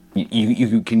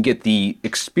 you can get the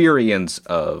experience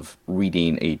of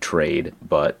reading a trade,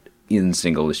 but in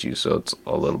single issues. So it's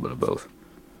a little bit of both.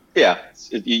 Yeah.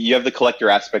 You have the collector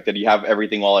aspect that you have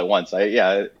everything all at once.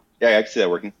 I can see that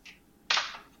working.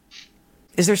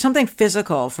 Is there something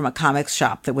physical from a comics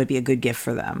shop that would be a good gift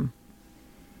for them?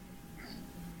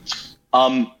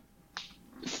 I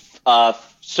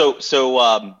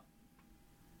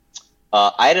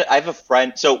have a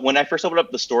friend. So when I first opened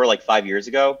up the store like 5 years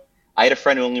ago, I had a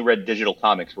friend who only read digital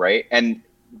comics, right? And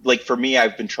like for me,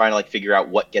 I've been trying to like figure out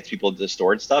what gets people into the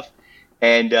store and stuff.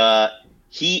 And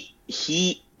he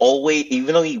always,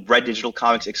 even though he read digital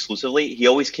comics exclusively, he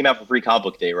always came out for Free Comic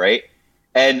Book Day, right?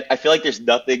 And I feel like there's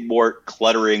nothing more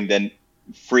cluttering than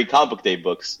Free Comic Book Day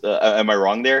books. Am I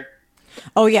wrong there?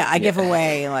 Oh yeah, I give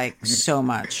away like so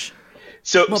much.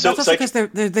 That's also because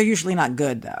they're usually not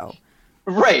good though.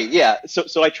 Right. Yeah.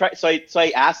 So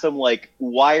I asked him like,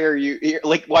 why are you here?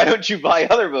 Like, why don't you buy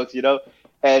other books?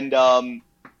 And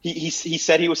he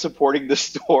said he was supporting the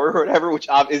store or whatever, which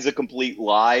is a complete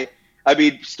lie. I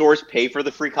mean, stores pay for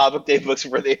the Free Comic Book Day books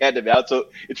where they hand them out, so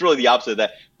it's really the opposite of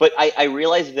that. But I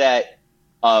realized that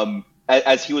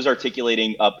as he was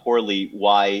articulating poorly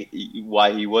why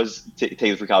he was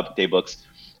taking the Free Comic Book Day books,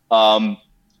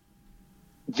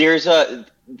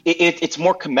 it's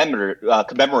more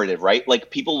commemorative, right?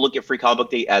 Like people look at Free Comic Book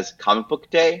Day as Comic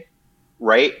Book Day,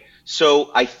 right?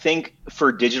 So I think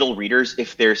for digital readers,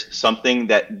 if there's something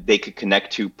that they could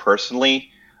connect to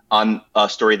personally on a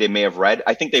story they may have read,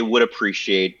 I think they would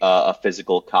appreciate a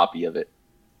physical copy of it.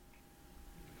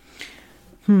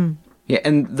 Yeah,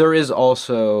 and there is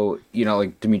also,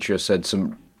 like Demetrius said,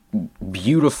 some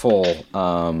beautiful,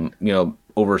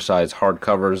 oversized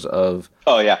hardcovers of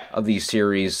Oh yeah, of these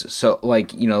series. So,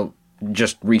 like,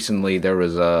 just recently there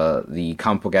was the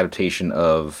comic book adaptation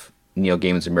of Neil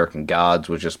Gaiman's American Gods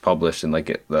was just published in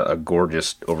like a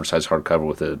gorgeous oversized hardcover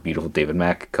with a beautiful David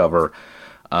Mack cover.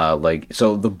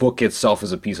 So the book itself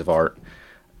is a piece of art,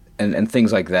 and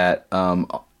things like that.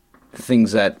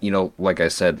 Things that, like I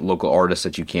said, local artists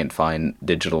that you can't find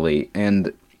digitally.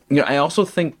 And, I also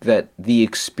think that the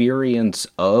experience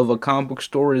of a comic book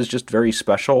store is just very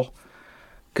special.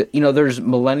 There's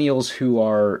millennials who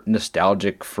are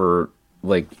nostalgic for,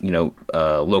 like,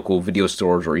 local video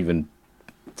stores or even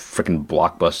freaking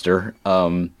Blockbuster.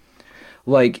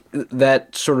 Like,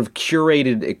 that sort of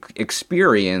curated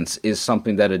experience is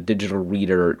something that a digital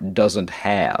reader doesn't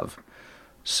have.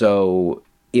 So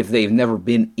if they've never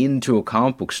been into a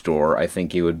comic book store, I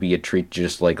think it would be a treat to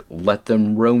just like let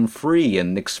them roam free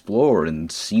and explore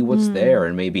and see what's there,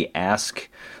 and maybe ask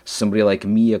somebody like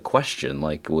me a question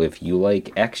like, well, if you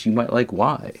like X, you might like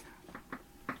Y.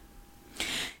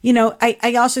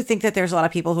 I also think that there's a lot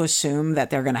of people who assume that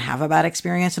they're going to have a bad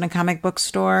experience in a comic book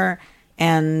store.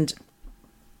 And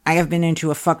I have been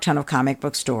into a fuck ton of comic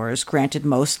book stores, granted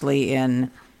mostly in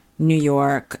New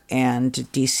York and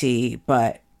DC,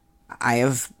 but I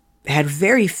have had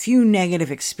very few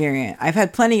negative experience. I've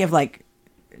had plenty of like,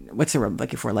 what's the word I'm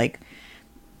looking for? Like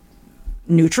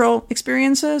neutral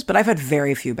experiences, but I've had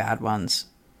very few bad ones.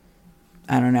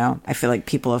 I don't know. I feel like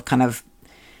people have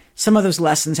some of those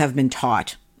lessons have been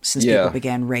taught since people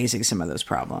began raising some of those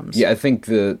problems. Yeah, I think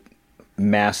the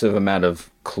massive amount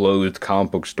of closed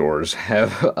comic book stores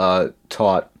have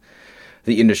taught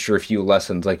the industry a few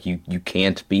lessons. Like you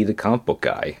can't be the comic book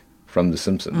guy from The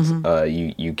Simpsons.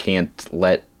 You can't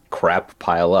let crap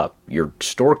pile up. Your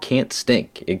store can't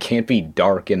stink. It can't be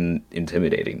dark and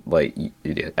intimidating. Like,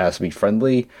 it has to be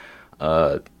friendly.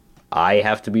 I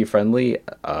have to be friendly.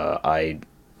 I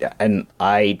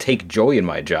take joy in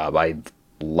my job. I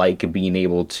like being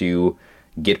able to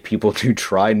get people to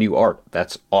try new art.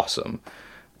 That's awesome.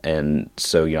 And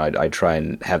so, I try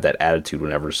and have that attitude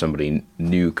whenever somebody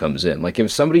new comes in. Like,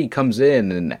 if somebody comes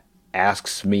in and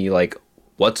asks me, like,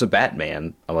 what's a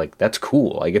Batman? I'm like, that's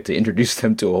cool. I get to introduce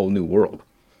them to a whole new world.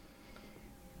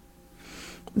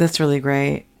 That's really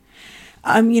great.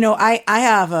 I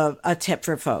have a tip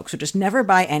for folks. So just never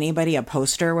buy anybody a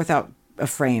poster without a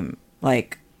frame.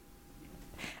 Like,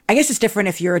 I guess it's different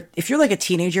if you're like a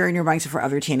teenager and you're buying stuff for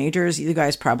other teenagers. You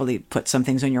guys probably put some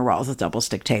things on your walls with double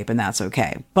stick tape, and that's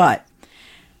okay. But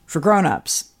for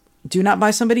grown-ups, do not buy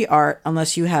somebody art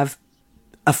unless you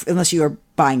are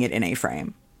buying it in a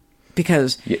frame.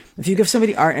 Because if you give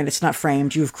somebody art and it's not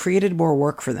framed, you've created more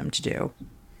work for them to do.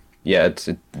 Yeah, it's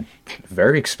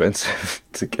very expensive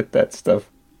to get that stuff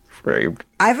framed.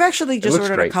 I've actually just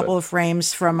ordered a couple of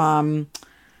frames from,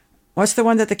 what's the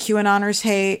one that the QAnoners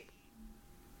hate?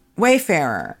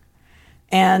 Wayfarer.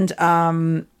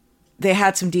 And they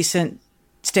had some decent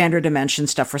standard dimension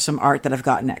stuff for some art that I've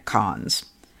gotten at cons.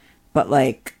 But,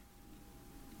 like,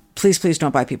 please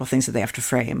don't buy people things that they have to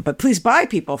frame. But please buy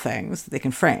people things that they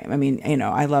can frame. I mean,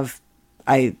 I love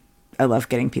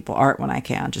getting people art when I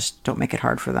can. Just don't make it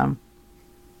hard for them.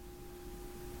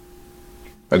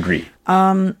 Agreed.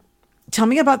 Tell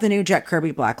me about the new Jack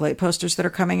Kirby Blacklight posters that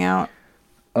are coming out.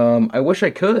 I wish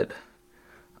I could.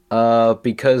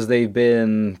 Because they've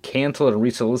been canceled and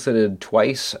resolicited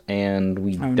twice, and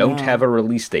we don't have a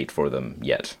release date for them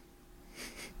yet.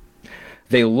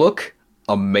 They look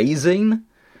amazing.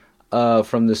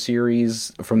 From the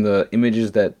series, from the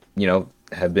images that,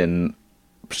 have been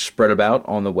spread about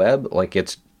on the web. Like,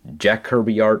 it's Jack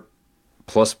Kirby art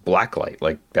plus Blacklight.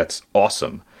 Like, that's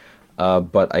awesome.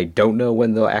 But I don't know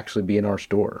when they'll actually be in our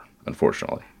store,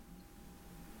 unfortunately.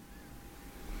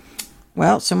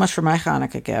 Well, so much for my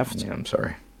Hanukkah gift. Yeah, I'm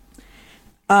sorry.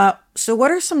 So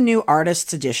what are some new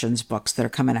artists' editions books that are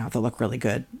coming out that look really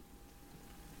good?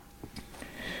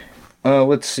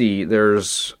 Let's see.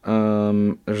 There's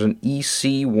an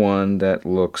EC one that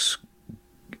looks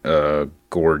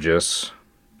gorgeous,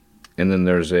 and then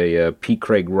there's a P.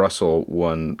 Craig Russell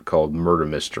one called Murder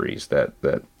Mysteries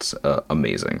that's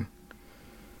amazing.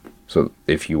 So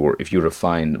if you were to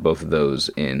find both of those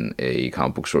in a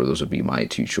comic book store, those would be my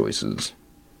two choices.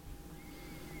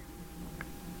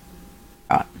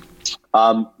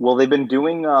 Well, they've been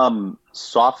doing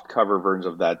soft cover versions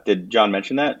of that. Did John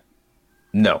mention that?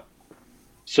 No.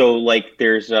 So like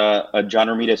there's a John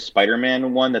Romita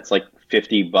Spider-Man one that's like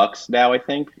 $50 now, I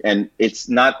think, and it's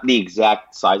not the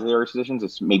exact size of the artist editions.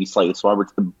 It's maybe slightly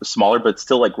smaller, but it's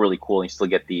still like really cool. And you still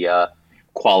get the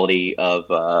quality of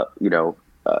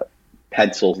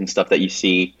pencils and stuff that you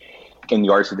see in the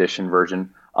artist edition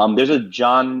version. There's a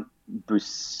John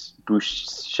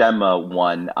Buscema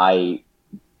one. I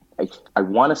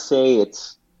want to say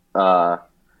it's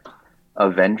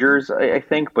Avengers, I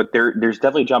think, but there's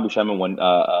definitely a John Buscema one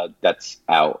that's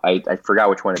out. I forgot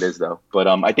which one it is though, but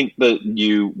I think the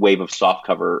new wave of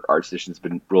softcover art editions has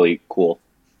been really cool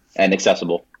and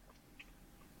accessible.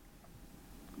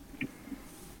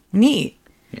 Neat.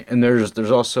 And there's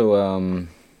also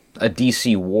a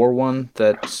DC War one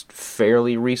that's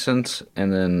fairly recent,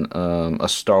 and then a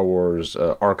Star Wars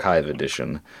Archive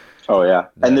edition. Oh yeah,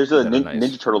 and there's a nice.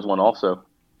 Ninja Turtles one also.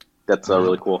 That's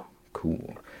really cool.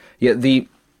 Cool. Yeah,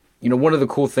 one of the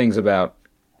cool things about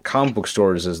comic book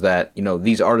stores is that,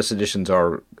 these artist editions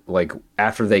are, like,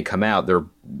 after they come out, they're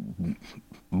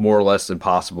more or less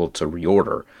impossible to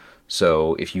reorder.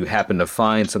 So if you happen to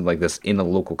find something like this in a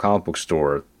local comic book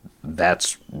store,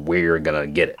 that's where you're going to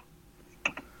get it.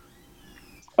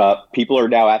 People are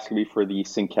now asking me for the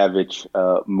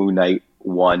Sienkiewicz Moon Knight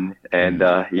one, and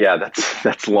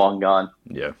that's long gone.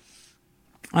 Yeah.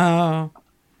 Oh.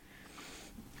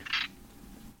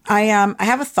 I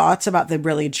have a thoughts about the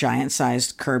really giant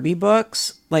sized Kirby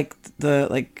books, like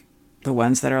the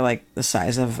ones that are like the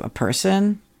size of a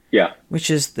person. Yeah. Which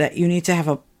is that you need to have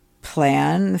a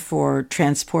plan for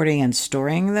transporting and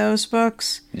storing those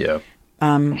books. Yeah.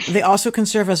 They also can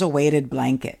serve as a weighted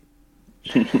blanket.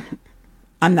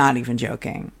 I'm not even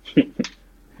joking.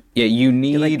 Yeah, you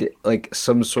need like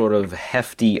some sort of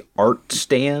hefty art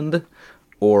stand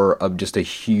or just a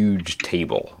huge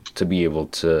table to be able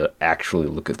to actually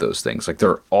look at those things. Like,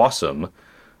 they're awesome,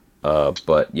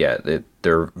 but yeah,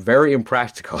 they're very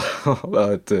impractical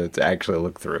to actually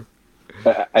look through.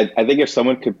 I think if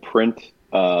someone could print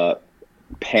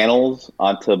panels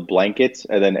onto blankets,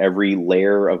 and then every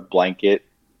layer of blanket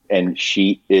and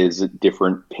sheet is a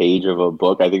different page of a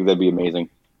book, I think that'd be amazing.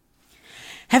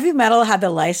 Heavy Metal had the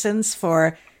license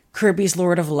for Kirby's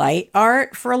Lord of Light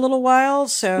art for a little while,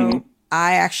 so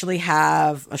I actually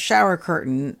have a shower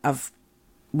curtain of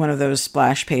one of those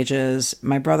splash pages.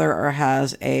 My brother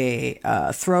has a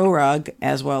throw rug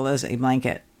as well as a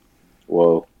blanket.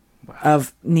 Whoa.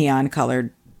 Of neon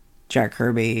colored Jack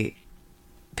Kirby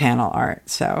panel art.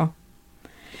 So,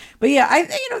 but yeah, I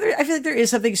feel like there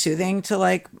is something soothing to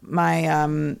like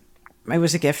my, it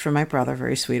was a gift from my brother,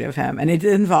 very sweet of him. And it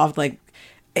involved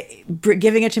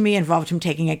giving it to me involved him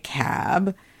taking a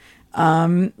cab.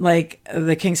 Like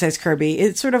the king size Kirby,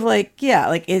 it's sort of like,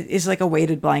 it is like a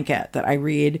weighted blanket that I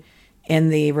read in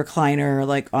the recliner,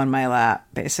 like on my lap,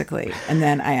 basically. And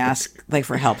then I ask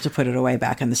for help to put it away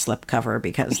back in the slip cover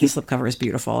because the slip cover is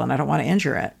beautiful and I don't want to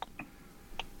injure it.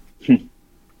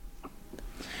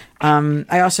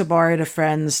 I also borrowed a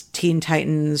friend's Teen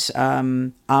Titans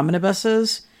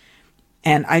omnibuses,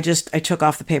 and I took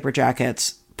off the paper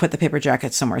jackets, put the paper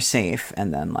jackets somewhere safe,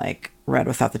 and then read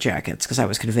without the jackets because I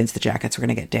was convinced the jackets were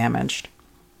going to get damaged.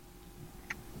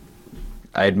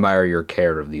 I admire your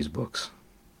care of these books.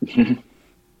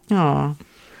 Oh,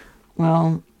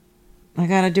 well, I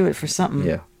got to do it for something.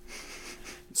 Yeah.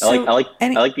 So, I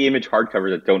like the Image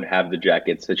hardcover that don't have the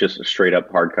jackets. It's just a straight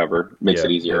up hardcover. Makes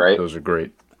it easier, right? Those are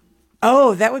great.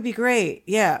 Oh, that would be great.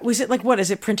 Yeah. Was it what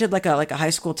is it printed like a high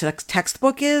school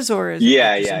textbook is, or is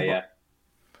yeah.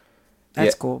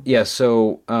 That's cool. Yeah.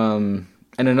 So, and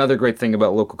another great thing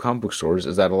about local comic book stores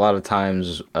is that a lot of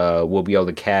times we'll be able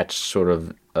to catch sort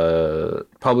of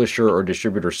publisher or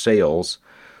distributor sales,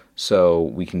 so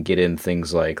we can get in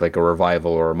things like a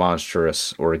Revival or a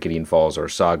Monstrous or a Gideon Falls or a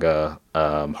Saga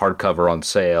hardcover on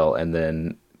sale, and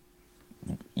then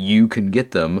you can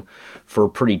get them for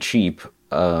pretty cheap.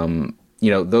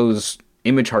 Those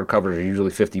Image hardcovers are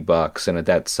usually $50, and at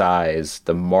that size,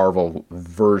 the Marvel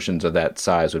versions of that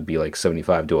size would be like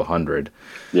 $75 to $100.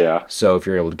 Yeah. So if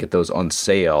you're able to get those on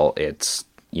sale, it's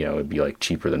it'd be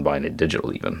cheaper than buying it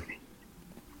digital even.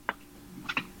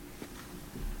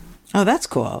 Oh, that's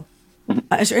cool.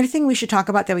 Is there anything we should talk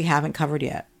about that we haven't covered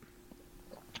yet?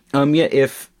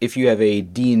 If you have a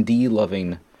D&D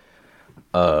loving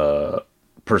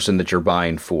person that you're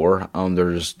buying for,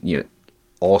 there's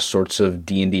all sorts of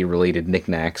D&D related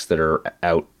knickknacks that are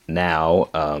out now.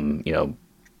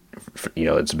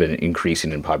 It's been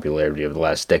increasing in popularity over the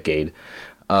last decade.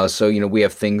 So we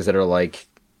have things that are like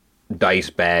dice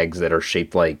bags that are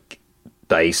shaped like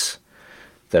dice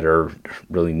that are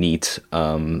really neat,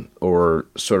 or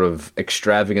sort of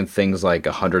extravagant things like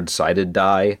 100-sided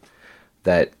die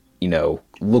that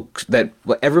looks that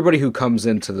everybody who comes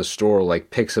into the store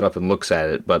like picks it up and looks at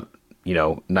it, but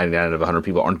 99 out of 100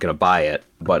 people aren't going to buy it,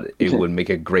 but it would make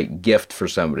a great gift for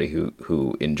somebody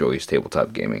who enjoys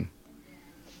tabletop gaming.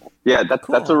 Yeah,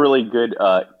 that's a really good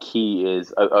key.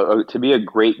 Is to be a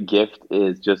great gift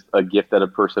is just a gift that a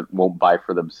person won't buy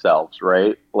for themselves,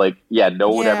 right? Like, no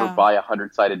one would ever buy a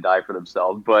 100-sided die for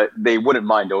themselves, but they wouldn't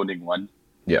mind owning one.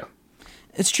 Yeah,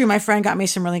 it's true. My friend got me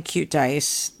some really cute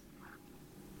dice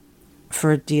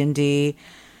for D&D.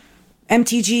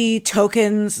 MTG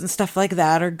tokens and stuff like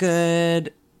that are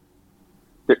good.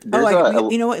 We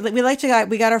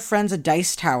got our friends a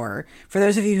dice tower. For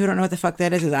those of you who don't know what the fuck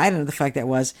that is, I don't know what the fuck that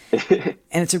was. And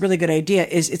it's a really good idea.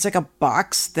 It's like a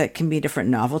box that can be different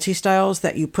novelty styles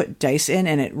that you put dice in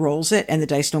and it rolls it and the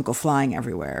dice don't go flying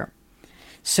everywhere.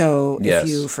 So if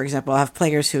you, for example, have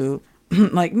players who,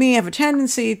 like me, have a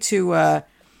tendency to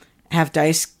have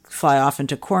dice fly off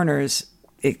into corners,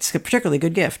 it's a particularly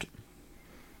good gift.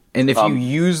 And if you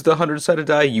use the 100-sided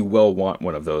die, you will want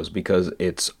one of those because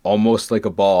it's almost like a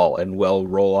ball and will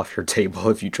roll off your table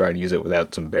if you try and use it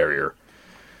without some barrier.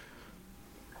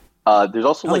 There's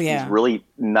also these really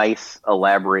nice,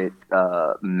 elaborate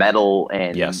metal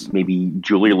and maybe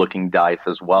jewelry-looking dice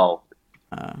as well.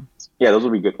 Those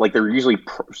would be good. Like, they're usually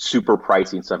super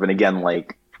pricey and stuff. And again,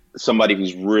 like, somebody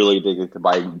who's really addicted to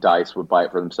buying dice would buy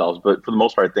it for themselves. But for the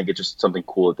most part, I think it's just something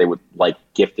cool that they would like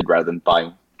gifted rather than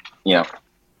buying,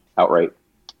 outright.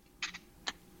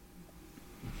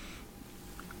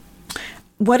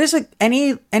 What is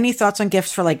any thoughts on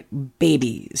gifts for like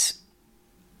babies?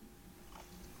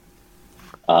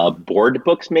 Board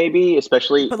books, maybe,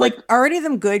 especially. But like, are any of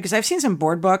them good? Because I've seen some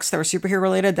board books that were superhero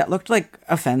related that looked like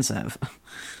offensive.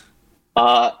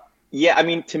 Yeah, I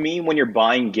mean, to me, when you're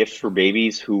buying gifts for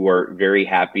babies who are very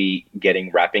happy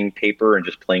getting wrapping paper and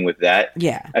just playing with that,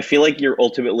 I feel like you're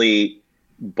ultimately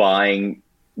buying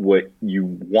what you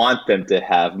want them to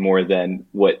have more than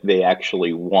what they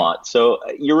actually want. So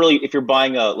if you're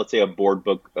buying let's say a board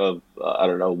book of, I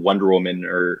don't know, Wonder Woman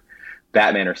or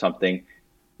Batman or something,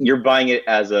 you're buying it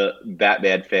as a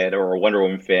Batman fan or a Wonder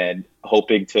Woman fan,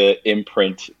 hoping to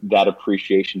imprint that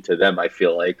appreciation to them, I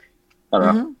feel like. I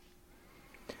don't know.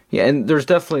 Yeah, and there's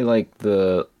definitely like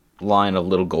the line of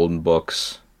little golden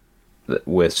books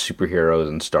with superheroes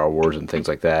and Star Wars and things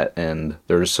like that, and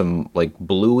there's some like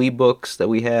Bluey books that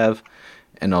we have,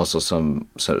 and also some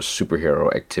sort of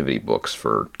superhero activity books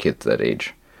for kids that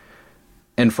age.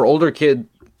 And for older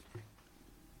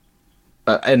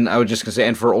and I was just gonna say,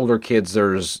 and for older kids,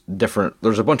 there's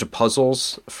a bunch of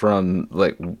puzzles from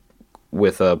like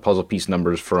with puzzle piece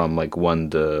numbers from like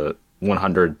 1 to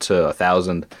 100 to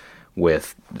 1,000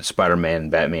 with Spider-Man,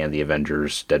 Batman, the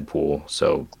Avengers, Deadpool.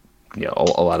 So a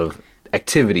lot of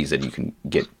activities that you can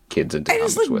get kids into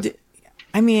comics with.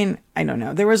 I mean, I don't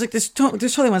know. There was like there's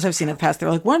totally ones I've seen in the past. They're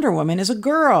like, Wonder Woman is a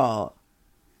girl.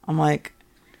 I'm like,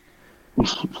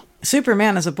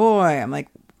 Superman is a boy. I'm like,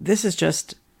 this is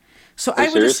just. So I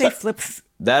would just say flip.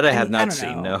 That I have not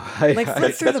seen. No, like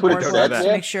flip through the board books to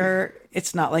make sure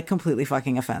it's not like completely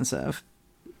fucking offensive.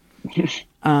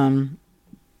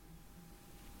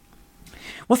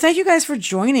 Well, thank you guys for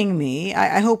joining me.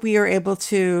 I hope we are able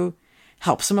to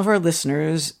help some of our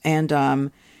listeners.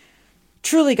 And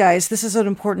truly, guys, this is an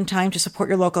important time to support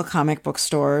your local comic book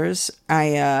stores.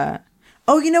 You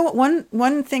know what?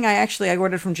 One thing I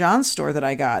ordered from John's store that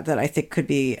I got that I think could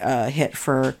be a hit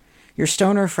for your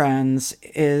stoner friends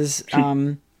is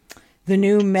the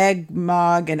new Meg,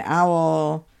 Mog, and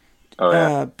Owl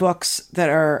books that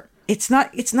are. It's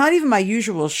not even my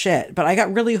usual shit, but I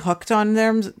got really hooked on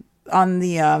them on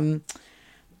the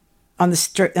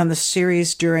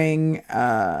series during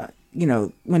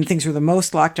when things were the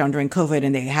most locked down during COVID,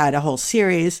 and they had a whole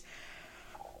series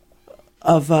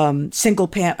of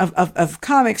of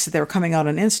comics that they were coming out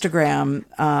on Instagram,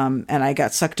 and I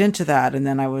got sucked into that. And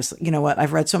then I was, you know what,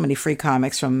 I've read so many free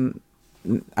comics from,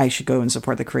 I should go and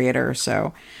support the creator.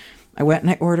 So I went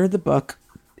and I ordered the book.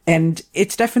 And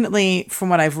it's definitely, from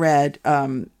what I've read,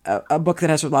 a book that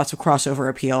has lots of crossover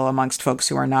appeal amongst folks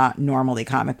who are not normally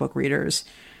comic book readers.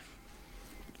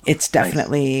 It's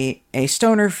definitely a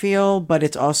stoner feel, but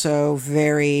it's also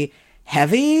very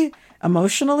heavy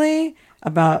emotionally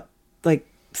about like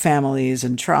families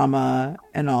and trauma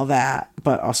and all that,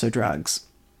 but also drugs.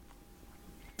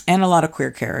 And a lot of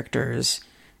queer characters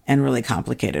and really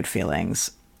complicated feelings.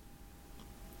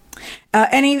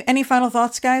 Any final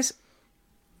thoughts, guys?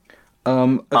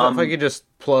 If I could just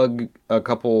plug a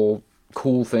couple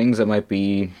cool things that might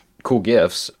be cool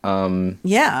gifts.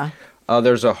 Yeah.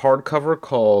 There's a hardcover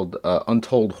called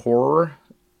Untold Horror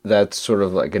that's sort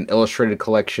of like an illustrated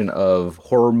collection of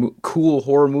cool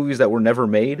horror movies that were never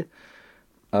made.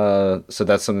 So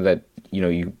that's something that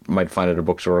you might find at a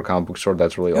bookstore or a comic book store.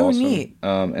 That's really awesome. Neat.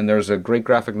 And there's a great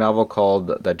graphic novel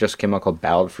that just came out called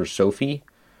Ballad for Sophie,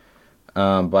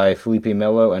 by Felipe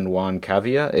Melo and Juan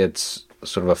Cavia. It's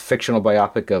sort of a fictional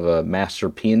biopic of a master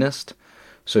pianist.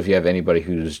 So if you have anybody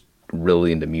who's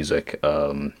really into music,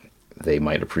 they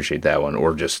might appreciate that one,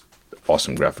 or just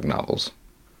awesome graphic novels.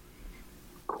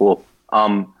 Cool.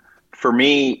 For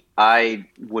me, I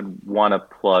would want to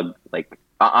plug, like,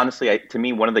 honestly, to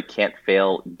me, one of the can't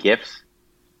fail gifts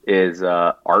is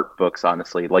art books,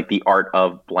 honestly, like The Art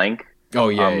of Blank. Oh,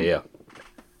 yeah.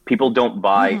 People don't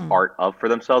buy art of for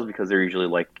themselves because they're usually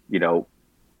like,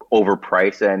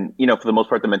 overpriced. And, for the most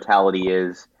part, the mentality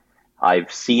is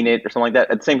I've seen it or something like that.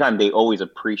 At the same time, they always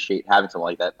appreciate having something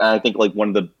like that. And I think like one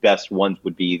of the best ones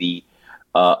would be the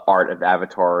art of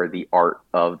Avatar, the art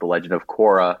of The Legend of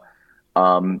Korra.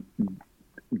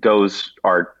 Those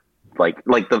are like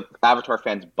the Avatar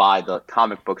fans buy the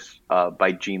comic books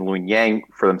by Gene Luen Yang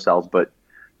for themselves, but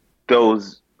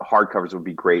those hardcovers would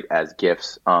be great as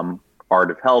gifts.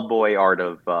 Art of Hellboy, art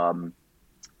of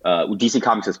DC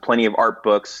Comics has plenty of art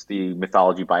books. The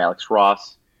Mythology by Alex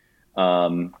Ross.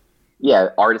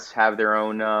 Artists have their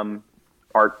own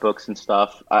art books and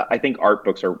stuff. I think art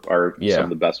books are some of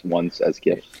the best ones as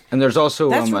gifts. And there's also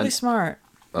that's really smart.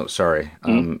 Oh, sorry.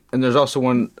 And there's also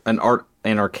an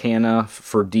Arcana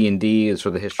for D&D. It's for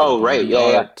the history of D&D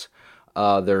art.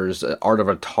 There's Art of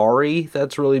Atari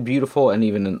that's really beautiful, and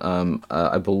even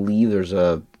I believe there's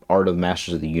a Art of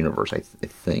Masters of the Universe. I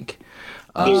think.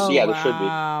 There should be.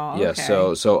 Yeah. Okay.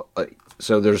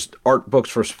 So there's art books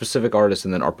for specific artists,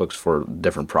 and then art books for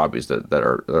different properties that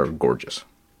are gorgeous.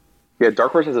 Yeah,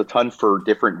 Dark Horse has a ton for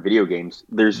different video games.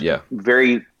 There's not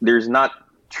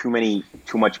too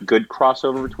much good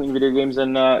crossover between video games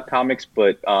and comics,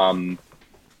 but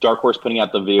Dark Horse putting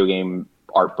out the video game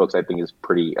art books, I think, is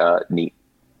pretty neat.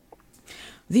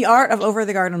 The Art of Over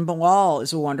the Garden Wall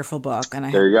is a wonderful book, and I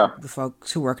have the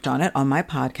folks who worked on it on my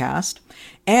podcast.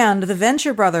 And the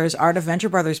Venture Brothers Art of Venture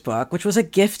Brothers book, which was a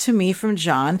gift to me from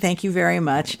John, thank you very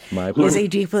much, is a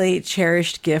deeply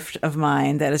cherished gift of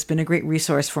mine that has been a great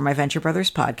resource for my Venture Brothers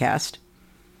podcast.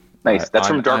 Nice. That's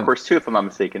from Dark Horse too, if I'm not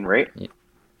mistaken, right?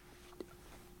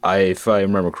 If I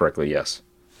remember correctly, yes.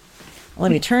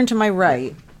 Let me turn to my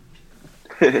right.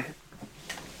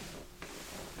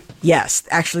 Yes,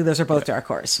 actually, those are both Dark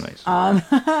Horse. Nice. I'm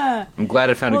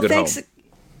glad I found a good home.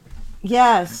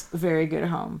 Yes, very good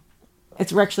home.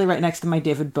 It's actually right next to my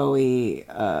David Bowie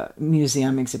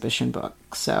museum exhibition book.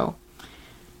 So,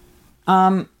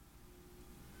 and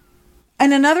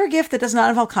another gift that does not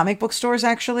involve comic book stores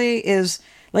actually is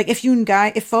like if you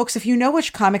know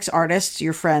which comics artists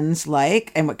your friends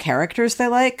like and what characters they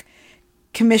like,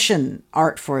 commission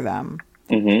art for them.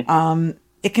 Mm-hmm.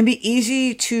 It can be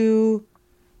easy to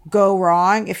go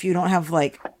wrong if you don't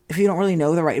really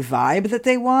know the right vibe that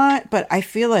they want, but I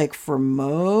feel like for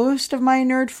most of my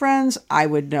nerd friends I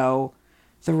would know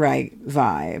the right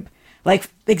vibe.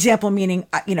 Like example meaning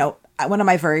one of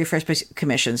my very first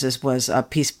commissions was a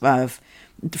piece from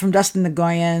Dustin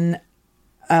Nguyen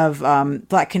of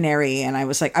Black Canary, and I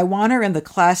was like, I want her in the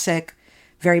classic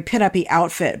very pin-uppy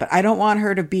outfit, but I don't want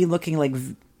her to be looking like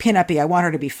pin-uppy, I want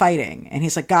her to be fighting. And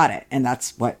he's like, got it. And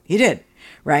that's what he did.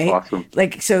 Right? Awesome.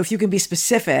 Like, so if you can be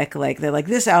specific, like they're like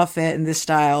this outfit and this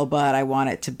style, but I want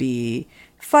it to be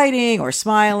fighting or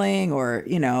smiling or,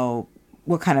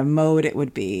 what kind of mode it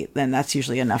would be, then that's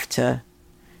usually enough to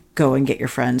go and get your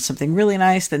friends something really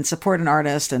nice, then support an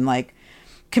artist. And like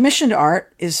commissioned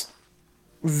art is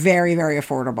very, very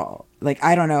affordable. Like,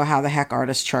 I don't know how the heck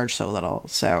artists charge so little.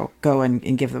 So go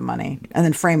and give them money and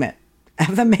then frame it.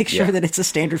 Have them make sure that it's a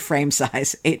standard frame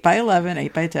size,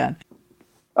 8x11, 8x10.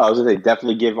 I was going to say,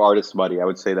 definitely give artists money. I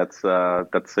would say that's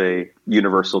a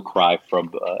universal cry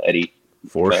from Eddie.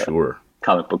 For sure.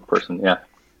 Comic book person, yeah.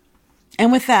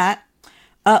 And with that,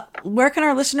 where can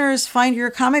our listeners find your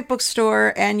comic book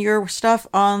store and your stuff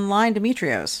online,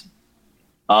 Demetrios?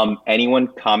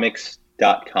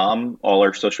 Anyonecomics.com. All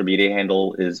our social media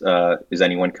handle is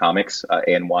Anyone Comics,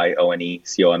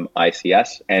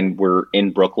 ANYONECOMICS. And we're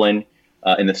in Brooklyn,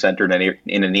 in the center,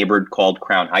 in a neighborhood called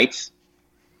Crown Heights.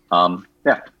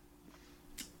 Yeah.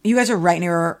 You guys are right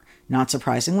near, not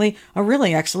surprisingly, a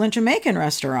really excellent Jamaican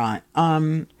restaurant.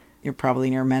 You're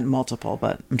probably near multiple,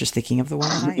 but I'm just thinking of the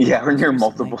one. Yeah, we're near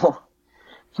multiple.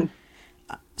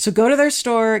 So go to their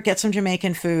store, get some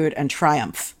Jamaican food, and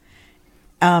triumph.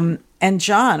 And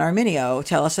John Arminio,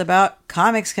 tell us about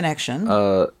Comics Connection.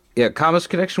 Yeah, Commerce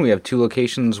Connection, we have 2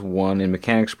 locations, one in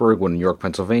Mechanicsburg, one in York,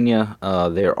 Pennsylvania.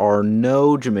 There are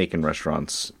no Jamaican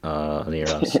restaurants near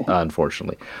us,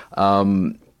 unfortunately.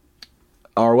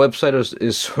 Our website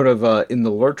is sort of in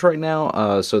the lurch right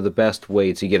now, so the best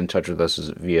way to get in touch with us is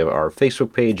via our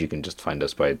Facebook page. You can just find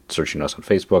us by searching us on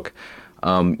Facebook.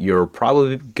 You're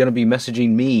probably going to be messaging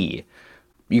me.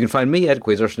 You can find me at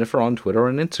Quasar Sniffer on Twitter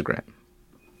and Instagram.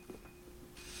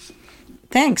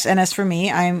 Thanks. And as for me,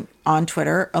 I'm on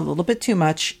Twitter a little bit too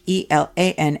much,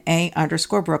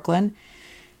 ELANA_Brooklyn.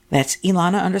 That's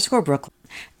Ilana_Brooklyn.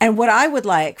 And what I would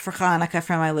like for Hanukkah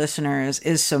from my listeners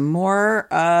is some more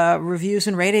reviews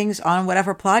and ratings on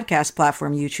whatever podcast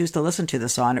platform you choose to listen to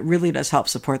this on. It really does help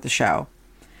support the show.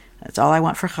 That's all I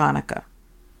want for Hanukkah.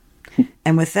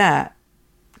 And with that,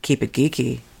 keep it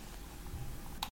geeky.